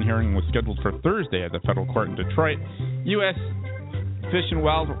 A bond hearing was scheduled for Thursday at the federal court in Detroit. U.S. Fish and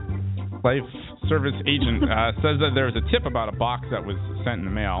Wildlife Service agent says that there was a tip about a box that was sent in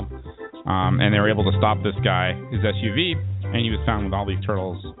the mail, and they were able to stop this guy, his SUV, and he was found with all these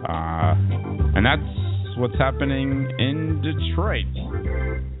turtles. And that's what's happening in Detroit.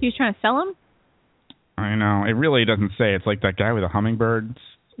 He was trying to sell them? I know. It really doesn't say. It's like that guy with a hummingbird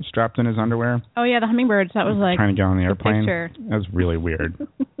strapped in his underwear. Oh, yeah, the hummingbirds. That was like trying to get on the airplane. Picture. That was really weird.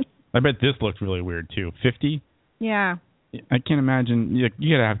 I bet this looked really weird, too. 50? Yeah. I can't imagine. You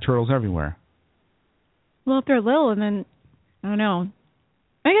got to have turtles everywhere. Well, if they're little, and then, I don't know.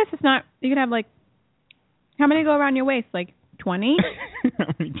 I guess it's not, you could have like, how many go around your waist? Like 20? How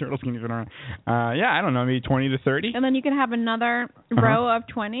many turtles can you fit around? Yeah, I don't know, maybe 20 to 30. And then you could have another row of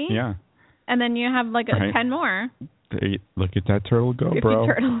 20. Yeah. And then you have like 10 more. Look at that turtle go, 50 bro.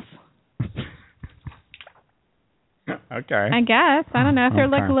 turtles. Okay. I guess. I don't know if they're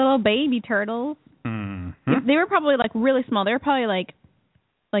like little baby turtles. Mm-hmm. They were probably like really small. They were probably like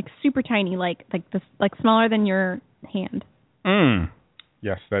super tiny, like smaller than your hand.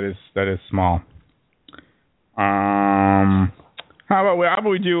 Yes, that is small. How about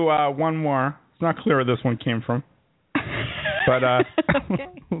we do one more? It's not clear where this one came from. But okay.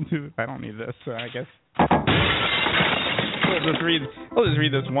 I don't need this, I guess. I'll just read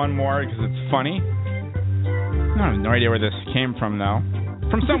this one more because it's funny. I have no idea where this came from, though.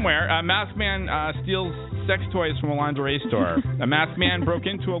 From somewhere, a masked man steals sex toys from a lingerie store. A masked man broke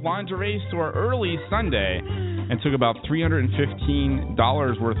into a lingerie store early Sunday and took about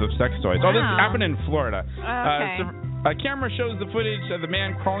 $315 worth of sex toys. Wow. Oh, this happened in Florida. Okay. A camera shows the footage of the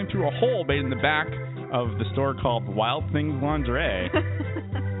man crawling through a hole made in the back of the store called Wild Things Lingerie,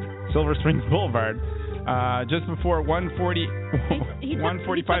 Silver Springs Boulevard, just before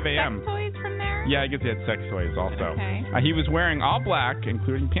 1:45 a.m. Sex toys from there? Yeah, I guess he had sex toys also. Okay. He was wearing all black,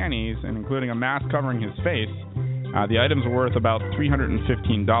 including panties, and including a mask covering his face. The items were worth about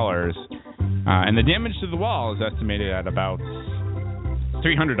 $315. And the damage to the wall is estimated at about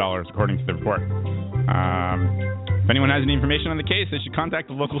 $300, according to the report. If anyone has any information on the case, they should contact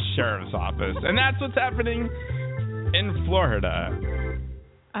the local sheriff's office. And that's what's happening in Florida.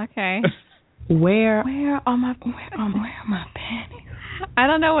 Okay. Where are my panties? I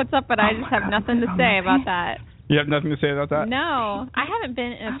don't know what's up, but I just have nothing to say about that. You have nothing to say about that? No. I haven't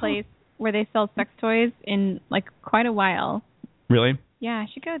been in a place where they sell sex toys in, like, quite a while. Really? Yeah, I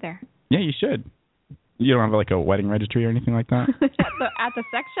should go there. Yeah, you should. You don't have, like, a wedding registry or anything like that? At the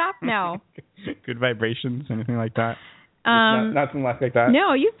sex shop? No. Good vibrations, anything like that? Nothing like that?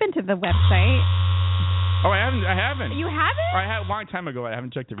 No, you've been to the website. Oh, I haven't. You haven't? I had a long time ago. I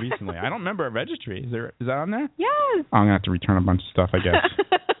haven't checked it recently. I don't remember a registry. Is that on there? Yes. Oh, I'm gonna have to return a bunch of stuff, I guess.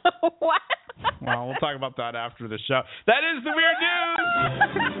 What? Well, we'll talk about that after the show. That is the weird news.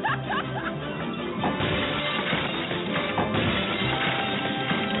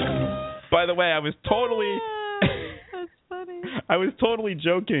 By the way, I was totally. That's funny. I was totally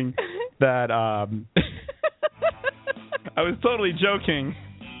joking that. I was totally joking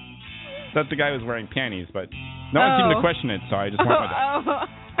that the guy was wearing panties, but no one seemed to question it, so I just went with it.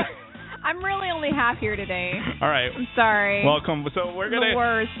 I'm really only half here today. All right. I'm sorry. Welcome. So we're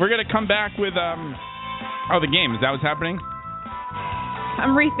gonna come back with the game. Is that what's happening?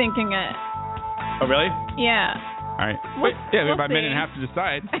 I'm rethinking it. Oh, really? Yeah. All right. We have about a minute and a half to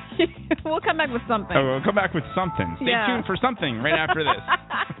decide. We'll come back with something. Oh, we'll come back with something. Stay tuned for something right after this.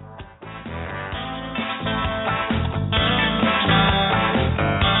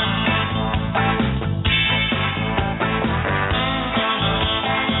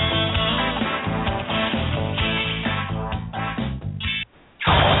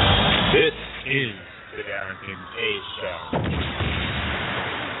 This is the Dereck and Kay Show.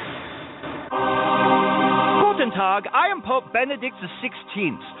 Guten Tag, I am Pope Benedict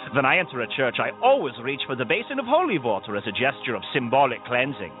XVI. When I enter a church, I always reach for the basin of holy water as a gesture of symbolic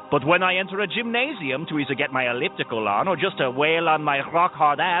cleansing. But when I enter a gymnasium to either get my elliptical on or just to wail on my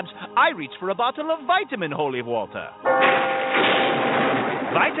rock-hard abs, I reach for a bottle of vitamin holy water.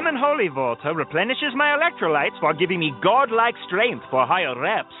 Vitamin Holy Water replenishes my electrolytes while giving me godlike strength for higher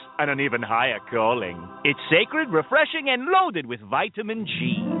reps and an even higher calling. It's sacred, refreshing, and loaded with vitamin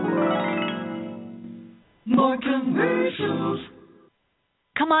G. More commercials.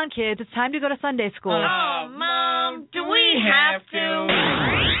 Come on, kids. It's time to go to Sunday school. Oh, Mom, do we have to?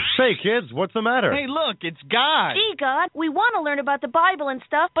 Say, kids, what's the matter? Hey, look, it's God. Gee, God, we want to learn about the Bible and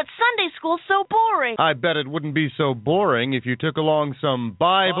stuff, but Sunday school's so boring. I bet it wouldn't be so boring if you took along some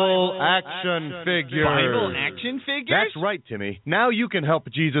Bible action figures. Bible action figures? That's right, Timmy. Now you can help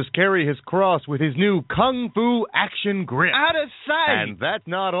Jesus carry his cross with his new Kung Fu action grip. Out of sight. And that's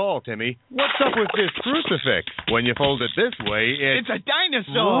not all, Timmy. What's up with this crucifix? When you fold it this way, it's a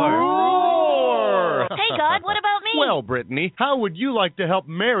dinosaur. Roar! Hey, God, what about me? Well, Brittany, how would you like to help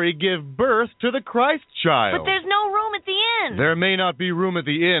Mary give birth to the Christ child? But there's no room at the inn. There may not be room at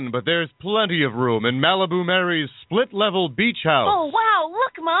the inn, but there's plenty of room in Malibu Mary's split-level beach house. Oh, wow,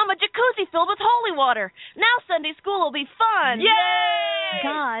 look, Mom, a jacuzzi filled with holy water. Now Sunday school will be fun. Yay!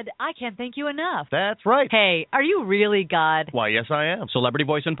 God, I can't thank you enough. That's right. Hey, are you really God? Why, yes, I am. Celebrity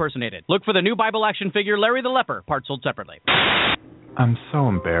voice impersonated. Look for the new Bible action figure, Larry the Leper, parts sold separately. I'm so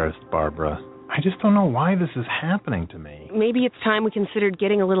embarrassed, Barbara. I just don't know why this is happening to me. Maybe it's time we considered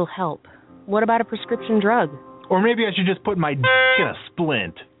getting a little help. What about a prescription drug? Or maybe I should just put my in a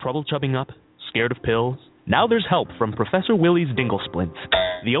splint. Trouble chubbing up? Scared of pills? Now there's help from Professor Willie's Dingle Splints,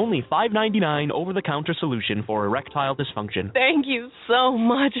 the only $5.99 over-the-counter solution for erectile dysfunction. Thank you so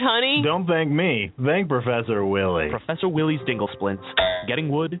much, honey. Don't thank me. Thank Professor Willie. Professor Willie's Dingle Splints, getting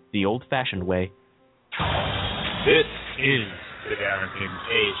wood the old-fashioned way. This is the Dereck and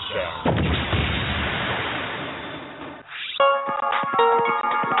Kay Show.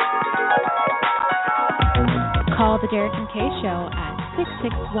 Call the Dereck and Kay Show at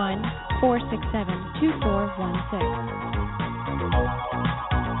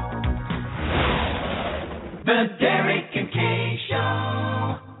 661-467-2416. The Dereck and Kay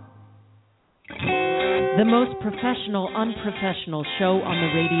Show. The most professional, unprofessional show on the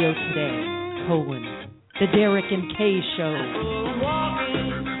radio today, colon. The Dereck and Kay Show.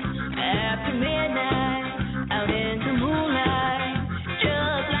 After midnight, out in the moonlight,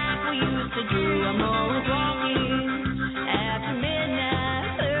 just like we used to do. I'm always walking after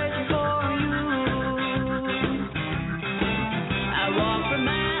midnight, searching for you. I walk for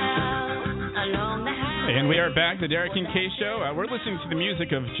miles along the highway. And we are back, the Dereck and Kay Show. We're listening to the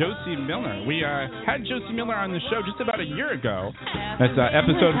music of Josie Milner. We had Josie Milner on the show just about a year ago. That's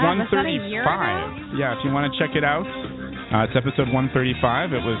episode 135. Yeah, if you want to check it out, It's episode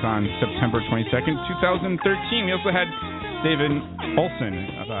 135. It was on September 22nd, 2013. We also had David Olson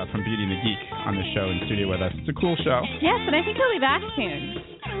from Beauty and the Geek on the show in studio with us. It's a cool show. Yes, and I think he'll be back soon.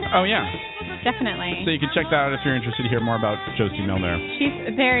 Oh, yeah. Definitely. So you can check that out if you're interested to hear more about Josie Milner.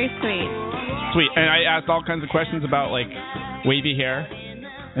 She's very sweet. Sweet. And I asked all kinds of questions about, like, wavy hair.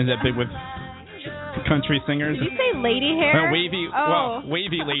 Is that big with country singers? Did you say lady hair? Wavy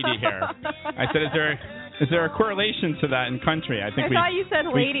lady hair. I said, is there a correlation to that in country? I thought you said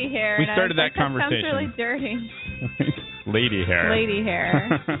lady hair. We started that conversation. That sounds really dirty. Lady hair. Lady hair.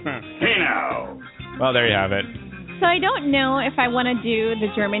 Hey now. Well, there you have it. So I don't know if I want to do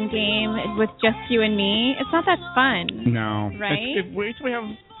the German game with just you and me. It's not that fun. No. Right?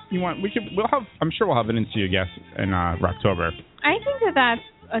 I'm sure we'll have an interview guest in October. I think that's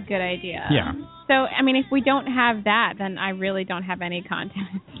a good idea. Yeah. So, I mean, if we don't have that, then I really don't have any content.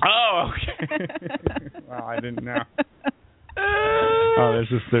 Oh, okay. Well, I didn't know.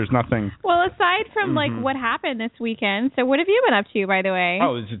 There's nothing. Well, aside from like what happened this weekend, so what have you been up to, by the way?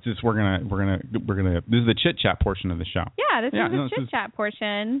 Oh, this is just we're gonna. This is the chit chat portion of the show. Yeah, this is the chit chat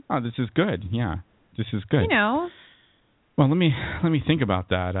portion. Oh, this is good. Yeah, this is good. You know. Well, let me think about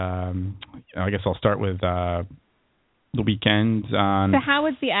that. I guess I'll start with the weekend. So how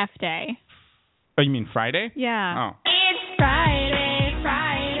was the F day? Oh, you mean Friday? Yeah. Oh. It's Friday,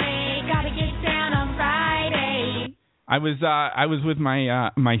 gotta get down on Friday. I was with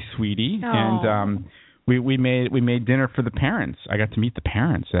my sweetie, Oh. and we made dinner for the parents. I got to meet the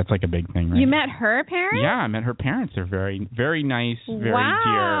parents. That's like a big thing, right? You met her parents? Yeah, I met her parents. They're very, very nice, very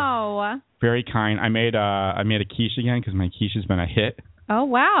dear, very kind. I made a quiche again because my quiche has been a hit. Oh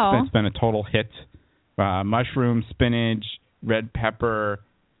wow! It's been a total hit. Mushroom, spinach, red pepper,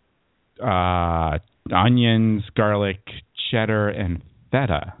 onions, garlic, cheddar, and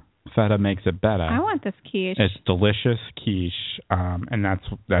feta. Feta makes it better. I want this quiche. It's delicious quiche, and that's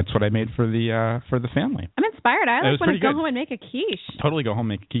what I made for the family. I'm inspired. I want to go good. home and make a quiche. Totally go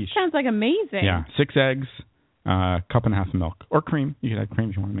home and make a quiche. Sounds like amazing. Yeah, 6 eggs, cup and a half of milk, or cream. You can add cream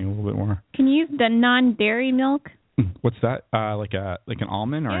if you want to make it a little bit more. Can you use the non-dairy milk? What's that? Like an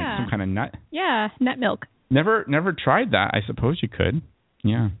almond or some kind of nut? Yeah, nut milk. Never tried that. I suppose you could.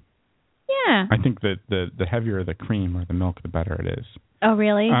 Yeah. Yeah. I think that the heavier the cream or the milk, the better it is. Oh,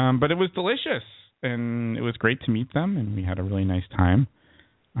 really? But it was delicious, and it was great to meet them, and we had a really nice time.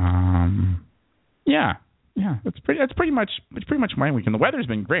 Yeah. It's pretty much my weekend. The weather's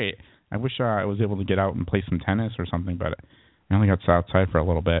been great. I wish I was able to get out and play some tennis or something, but I only got outside for a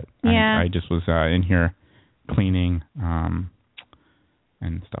little bit. Yeah. I just was in here cleaning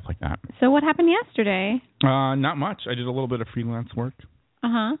and stuff like that. So what happened yesterday? Not much. I did a little bit of freelance work.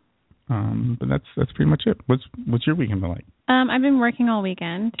 Uh-huh. But that's pretty much it. What's your weekend been like? I've been working all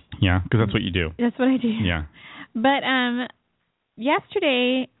weekend. Yeah, because that's what you do. That's what I do. Yeah. But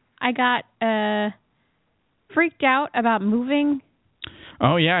yesterday I got freaked out about moving.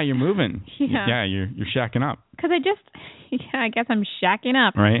 Oh yeah, you're moving. Yeah. You're shacking up. Because I guess I'm shacking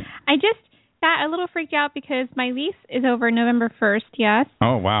up. Right. I just got a little freaked out because my lease is over November 1st. Yes.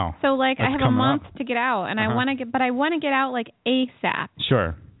 Oh wow. So like That's I have a month up. to get out, and I want to get out like ASAP.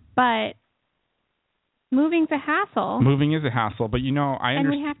 Sure. But moving's a hassle. Moving is a hassle, but I understand. And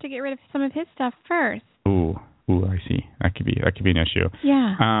we have to get rid of some of his stuff first. Ooh, I see. That could be an issue.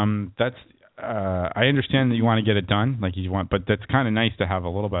 Yeah. That's. I understand that you want to get it done, like you want, but that's kind of nice to have a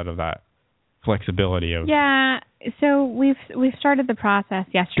little bit of that flexibility of. Yeah. So we've started the process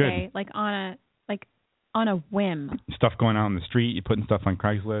yesterday, Good. like on a whim. Stuff going out on the street. You putting stuff on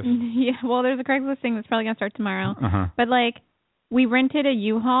Craigslist. Yeah. Well, there's a Craigslist thing that's probably gonna start tomorrow. Uh-huh. But we rented a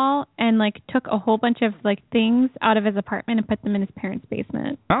U-Haul and took a whole bunch of things out of his apartment and put them in his parents'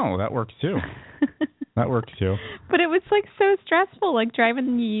 basement. Oh, that works too. That works too. But it was so stressful,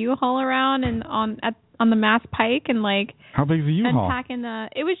 driving the U-Haul around and on the Mass Pike and How big is the U-Haul? Unpacking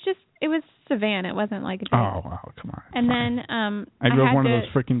it was a van. It wasn't a big. Oh wow, come on. And then I drove one of those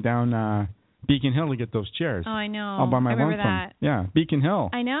freaking down Beacon Hill to get those chairs. Oh, I know. All by my I remember lonesome. that. Yeah, Beacon Hill.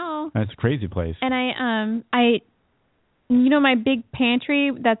 I know. That's a crazy place. And I my big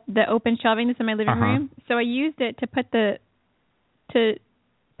pantry, the open shelving that's in my living room. So I used it to put the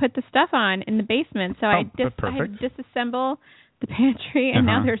stuff on in the basement. So I had to disassemble the pantry, and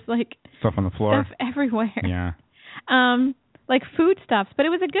now there's stuff on the floor, stuff everywhere. Yeah. Food stuffs, but it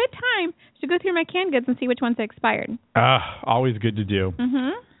was a good time to go through my canned goods and see which ones had expired. Always good to do.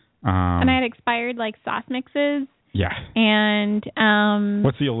 Mhm. And I had expired sauce mixes. Yeah. And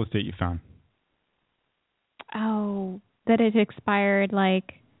what's the oldest date you found? Oh, that it expired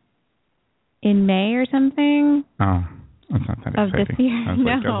in May or something. Oh, that's not that of exciting. This year. I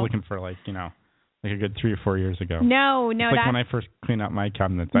was looking for Like a good 3 or 4 years ago. No, it's that's like when I first cleaned out my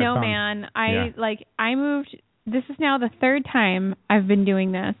cabinets. No, man. I moved. This is now the 3rd time I've been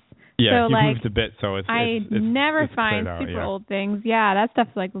doing this. Yeah, so, you moved a bit, so it's never find super old things. Yeah, that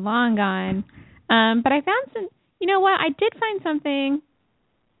stuff's like long gone. But I found some. You know what? I did find something.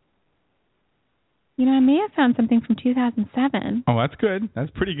 You know, I may have found something from 2007. Oh, that's good.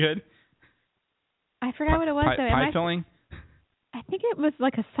 That's pretty good. I forgot what it was. Pie filling? I think it was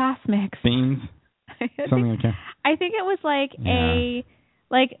like a sauce mix. Beans? Something like that. I think it was like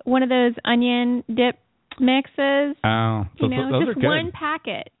one of those onion dip mixes. Oh, so those just are good. One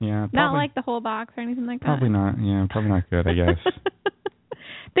packet. Yeah, probably, not like the whole box or anything like that. Probably not. Yeah, probably not good, I guess.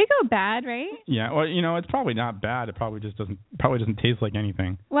 They go bad, right? Yeah, well, it's probably not bad. It probably just doesn't taste like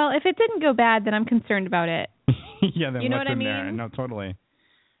anything. Well, if it didn't go bad, then I'm concerned about it. Yeah, then you know what's what in I there? mean? No, totally.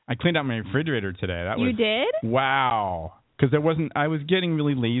 I cleaned out my refrigerator today. You did? Wow. Because I was getting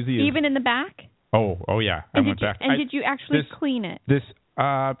really lazy. Even in the back? Oh yeah. I went back. And did you actually clean it?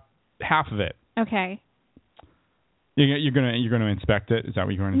 Half of it. Okay. You're gonna inspect it? Is that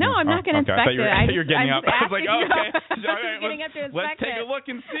what you're going to do? No, I'm not going to inspect it. I thought you were getting up. I was like, okay. All right, getting up to inspect let's take a look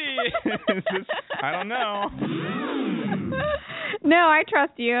and see. I don't know. No, I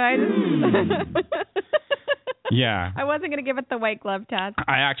trust you. Yeah. I wasn't going to give it the white glove test.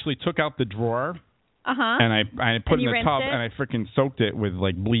 I actually took out the drawer. Uh-huh. And I put it in the tub, and I freaking soaked it with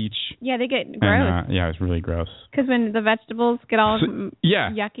like bleach. Yeah, they get gross. And, yeah, it's really gross. Because when the vegetables get all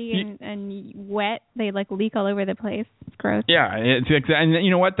yucky and wet, they like leak all over the place. It's gross. Yeah, and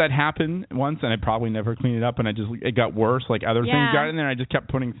you know what? That happened once, and I probably never cleaned it up, and it got worse. Like other things got in there, and I just kept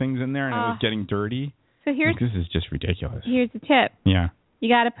putting things in there, and it was getting dirty. So this is just ridiculous. Here's the tip. Yeah. You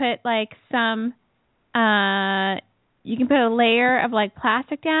got to put like some. You can put a layer of like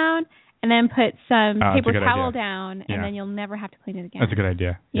plastic down. And then put some paper towel down, and then you'll never have to clean it again. That's a good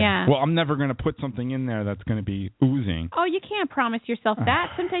idea. Yeah. Well, I'm never going to put something in there that's going to be oozing. Oh, you can't promise yourself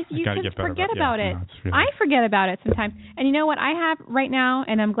that. Sometimes you just forget about it. No, I forget about it sometimes. And you know what I have right now,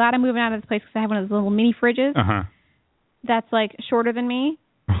 and I'm glad I'm moving out of this place because I have one of those little mini fridges that's like shorter than me.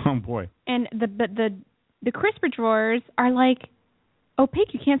 Oh, boy. And the crisper drawers are like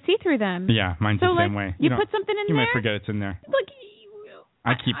opaque. You can't see through them. Yeah, mine's the same way. You put something in there. You might forget it's in there. Look,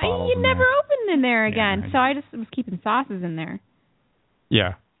 I keep bottles you never opened in there again. Yeah, so I just was keeping sauces in there.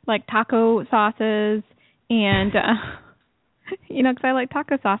 Yeah. Like taco sauces and, because I like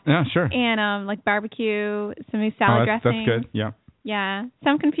taco sauce. Yeah, sure. And like barbecue, some salad dressing. That's good, yeah. Yeah.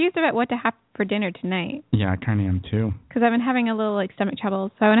 So I'm confused about what to have for dinner tonight. Yeah, I kind of am too. Because I've been having a little like stomach trouble.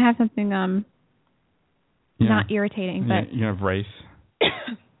 So I want to have something not irritating. But you have rice.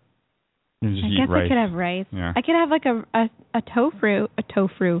 I guess I could have rice. Yeah. I could have like a tofu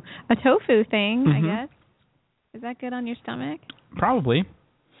thing, I guess. Is that good on your stomach? Probably.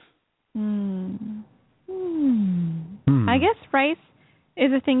 I guess rice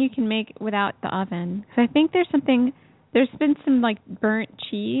is a thing you can make without the oven. So I think there's been some like burnt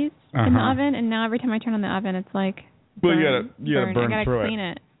cheese in the oven, and now every time I turn on the oven, it's like burn, you gotta burn I gotta through clean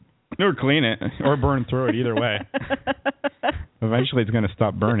it. Or clean it, or burn through it, either way. Eventually it's going to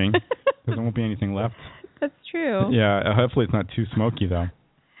stop burning. There won't be anything left. That's true. Yeah, hopefully it's not too smoky, though.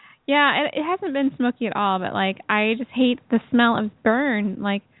 Yeah, it hasn't been smoky at all, but, like, I just hate the smell of burn,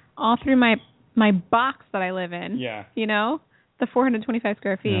 like, all through my box that I live in. Yeah. You know? The 425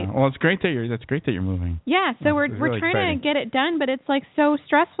 square feet. Yeah. Well, that's great that you're moving. Yeah, so we're really trying exciting. to get it done, but it's, like, so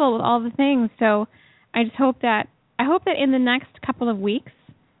stressful with all the things. So I just hope that in the next couple of weeks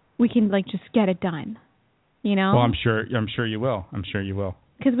we can, like, just get it done. You know? Well, I'm sure you will.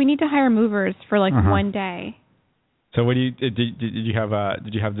 Because we need to hire movers for like one day. So, what did you have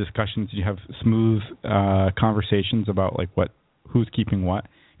discussions? Did you have smooth conversations about like who's keeping what?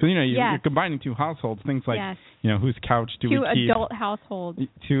 Because you're combining two households. Things like whose couch do we keep? Two adult households.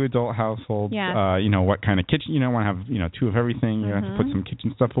 Two adult households. Yeah. What kind of kitchen? You don't want to have two of everything. You have to put some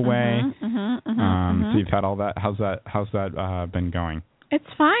kitchen stuff away. So you've had all that. How's that been going? It's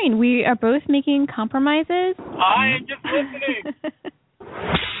fine. We are both making compromises. I am just listening.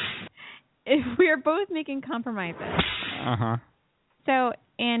 We are both making compromises. So,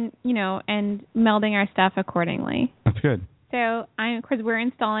 and melding our stuff accordingly. That's good. So, because we're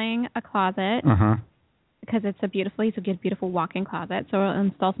installing a closet. Because it's a beautiful walk-in closet. So we'll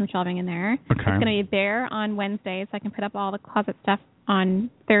install some shelving in there. Okay. It's going to be bare on Wednesday, so I can put up all the closet stuff on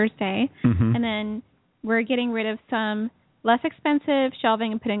Thursday. And then we're getting rid of some less expensive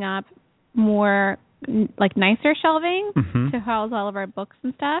shelving and putting up more like nicer shelving to house all of our books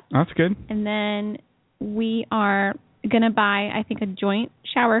and stuff. That's good. And then we are going to buy, I think, a joint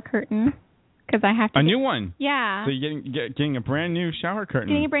shower curtain because I have to. A new one? Yeah. So you're getting a brand new shower curtain.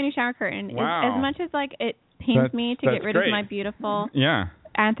 Getting a brand new shower curtain. Wow. As much as like it pains me to get rid of my beautiful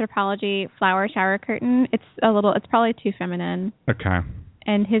Anthropologie flower shower curtain, it's probably too feminine. Okay.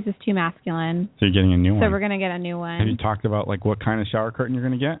 And his is too masculine. So you're getting a new one. So we're gonna get a new one. Have you talked about like what kind of shower curtain you're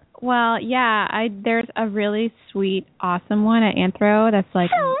gonna get? Well, yeah, there's a really sweet, awesome one at Anthro that's like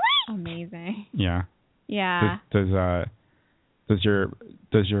amazing. Yeah. Yeah. Does your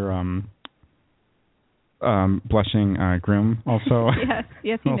blushing groom also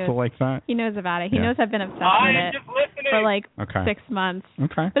yes he also knows. like that? He knows about it. He knows I've been obsessed with it for like 6 months.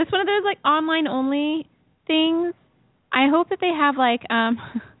 Okay. But it's one of those like online only things. I hope that they have like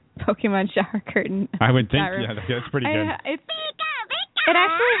Pokemon shower curtain. I would think that's pretty good. It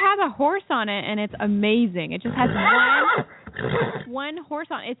actually has a horse on it, and it's amazing. It just has one horse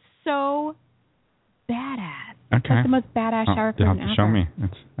on it. It's so badass. Okay. It's the most badass shower curtain ever. Show me.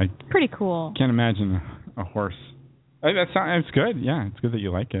 It's pretty cool. Can't imagine a horse. It's good. Yeah, it's good that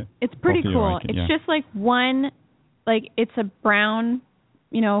you like it. It's pretty cool. Like it, it's just like one, like it's a brown,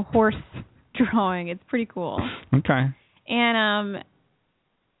 horse drawing. It's pretty cool. Okay. And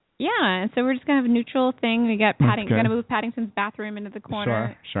yeah, so we're just gonna have a neutral thing. We got we're gonna move Paddington's bathroom into the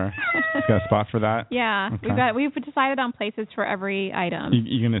corner. Sure. It's got a spot for that. Yeah, okay. We've decided on places for every item.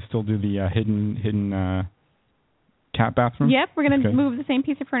 You gonna still do the hidden cat bathroom? Yep, we're gonna move the same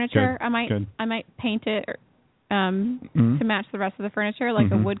piece of furniture. Good. I might paint it to match the rest of the furniture, like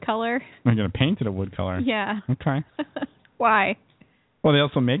a wood color. You're gonna paint it a wood color? Yeah. Okay. Why? Well, they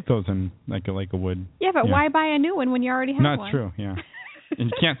also make those in like a wood. Yeah, but why buy a new one when you already have one? No, it's true. Yeah. And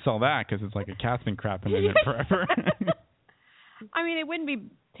you can't sell that because it's like a cat's been crapping in it forever. I mean, it wouldn't be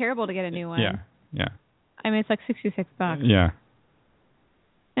terrible to get a new one. Yeah. I mean, it's like $66. Yeah.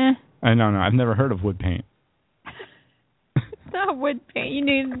 I know. I've never heard of wood paint. It's not wood paint. You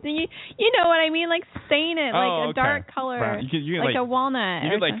know what I mean? Like stain it like a dark color, right. you could, like a walnut.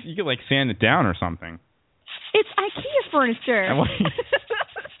 You could sand it down or something. It's IKEA furniture.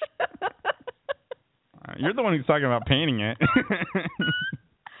 You're the one who's talking about painting it. Well, you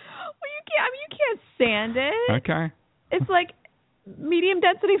can't sand it. Okay. It's like medium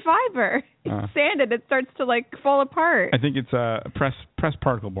density fiber. It's sanded. It starts to like fall apart. I think it's a press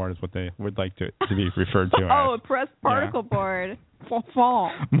particle board is what they would like to be referred to as. A press particle board.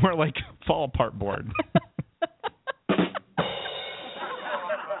 Fall. More like fall apart board.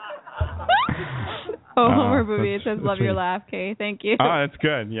 Homer Booby. It says, love your laugh, Kay. Thank you. Oh, that's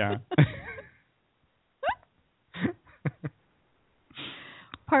good. Yeah.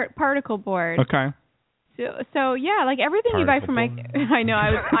 Particle board. Okay. So yeah, like everything you buy from I know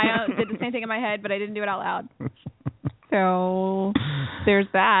I did the same thing in my head, but I didn't do it out loud. So there's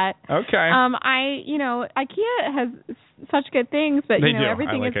that. Okay. IKEA has such good things, but they do.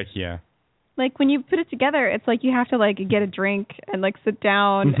 Everything I like is IKEA. Like when you put it together, it's like you have to like get a drink and like sit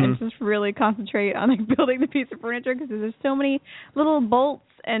down and just really concentrate on like building the piece of furniture because there's so many little bolts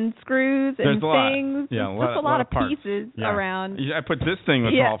and screws and things. Yeah, there's a lot of parts. pieces around. I put this thing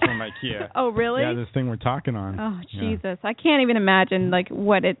was all from IKEA. Oh, really? Yeah, this thing we're talking on. Oh, Jesus. I can't even imagine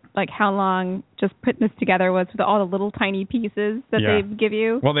how long just putting this together was with all the little tiny pieces that they give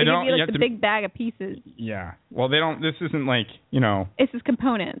you. Well, they don't. Give you the big bag of pieces. Yeah. Well, they don't. This isn't like It's just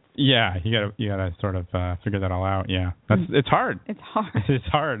components. Yeah, you gotta sort of figure that all out. Yeah, it's hard. It's hard. It's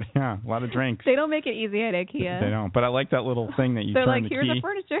hard. Yeah, a lot of drinks. They don't make it easy at IKEA. They don't. But I like that little thing that you turn the key. They're like, here's the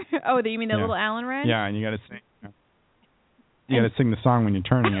furniture. Oh, you mean the little Allen wrench? Yeah, and you gotta sing. You gotta sing the song when you're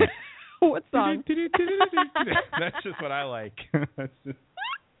turning it. What song? That's just what I like. That's just.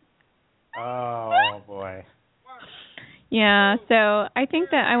 Oh boy. Yeah, so I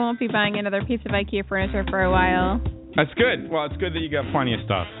think that I won't be buying another piece of IKEA furniture for a while. That's good. Well, it's good that you got plenty of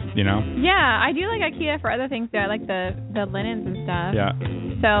stuff, Yeah, I do like IKEA for other things too. I like the linens and stuff. Yeah.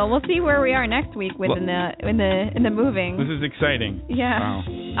 So we'll see where we are next week in the moving. This is exciting. Yeah. Wow.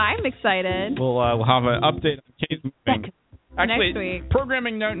 I'm excited. We'll have an update on Kay's moving. Actually, next week.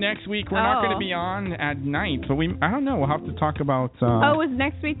 Programming note next week. We're not going to be on at night, but I don't know. We'll have to talk about. Was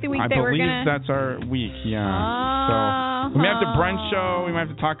next week the week that we're gonna? I believe that's our week. Yeah. So we may have the brunch show. We might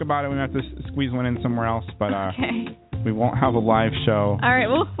have to talk about it. We might have to squeeze one in somewhere else, but we won't have a live show. All right,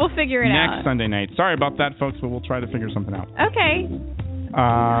 we'll figure it out next Sunday night. Sorry about that, folks, but we'll try to figure something out. Okay.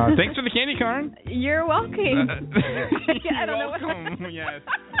 Thanks for the candy corn. You're welcome. I don't know what. Yes.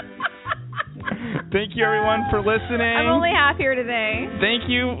 Thank you, everyone, for listening. I'm only half here today. Thank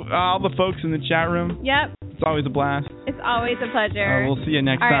you, all the folks in the chat room. Yep. It's always a blast. It's always a pleasure. We'll see you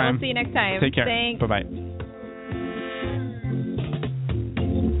next time. All right, we'll see you next time. Take care. Thanks. Bye-bye.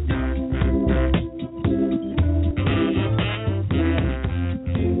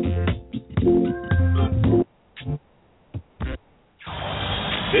 Thank you.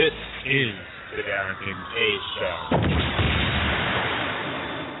 This is the Dereck and Kay Show.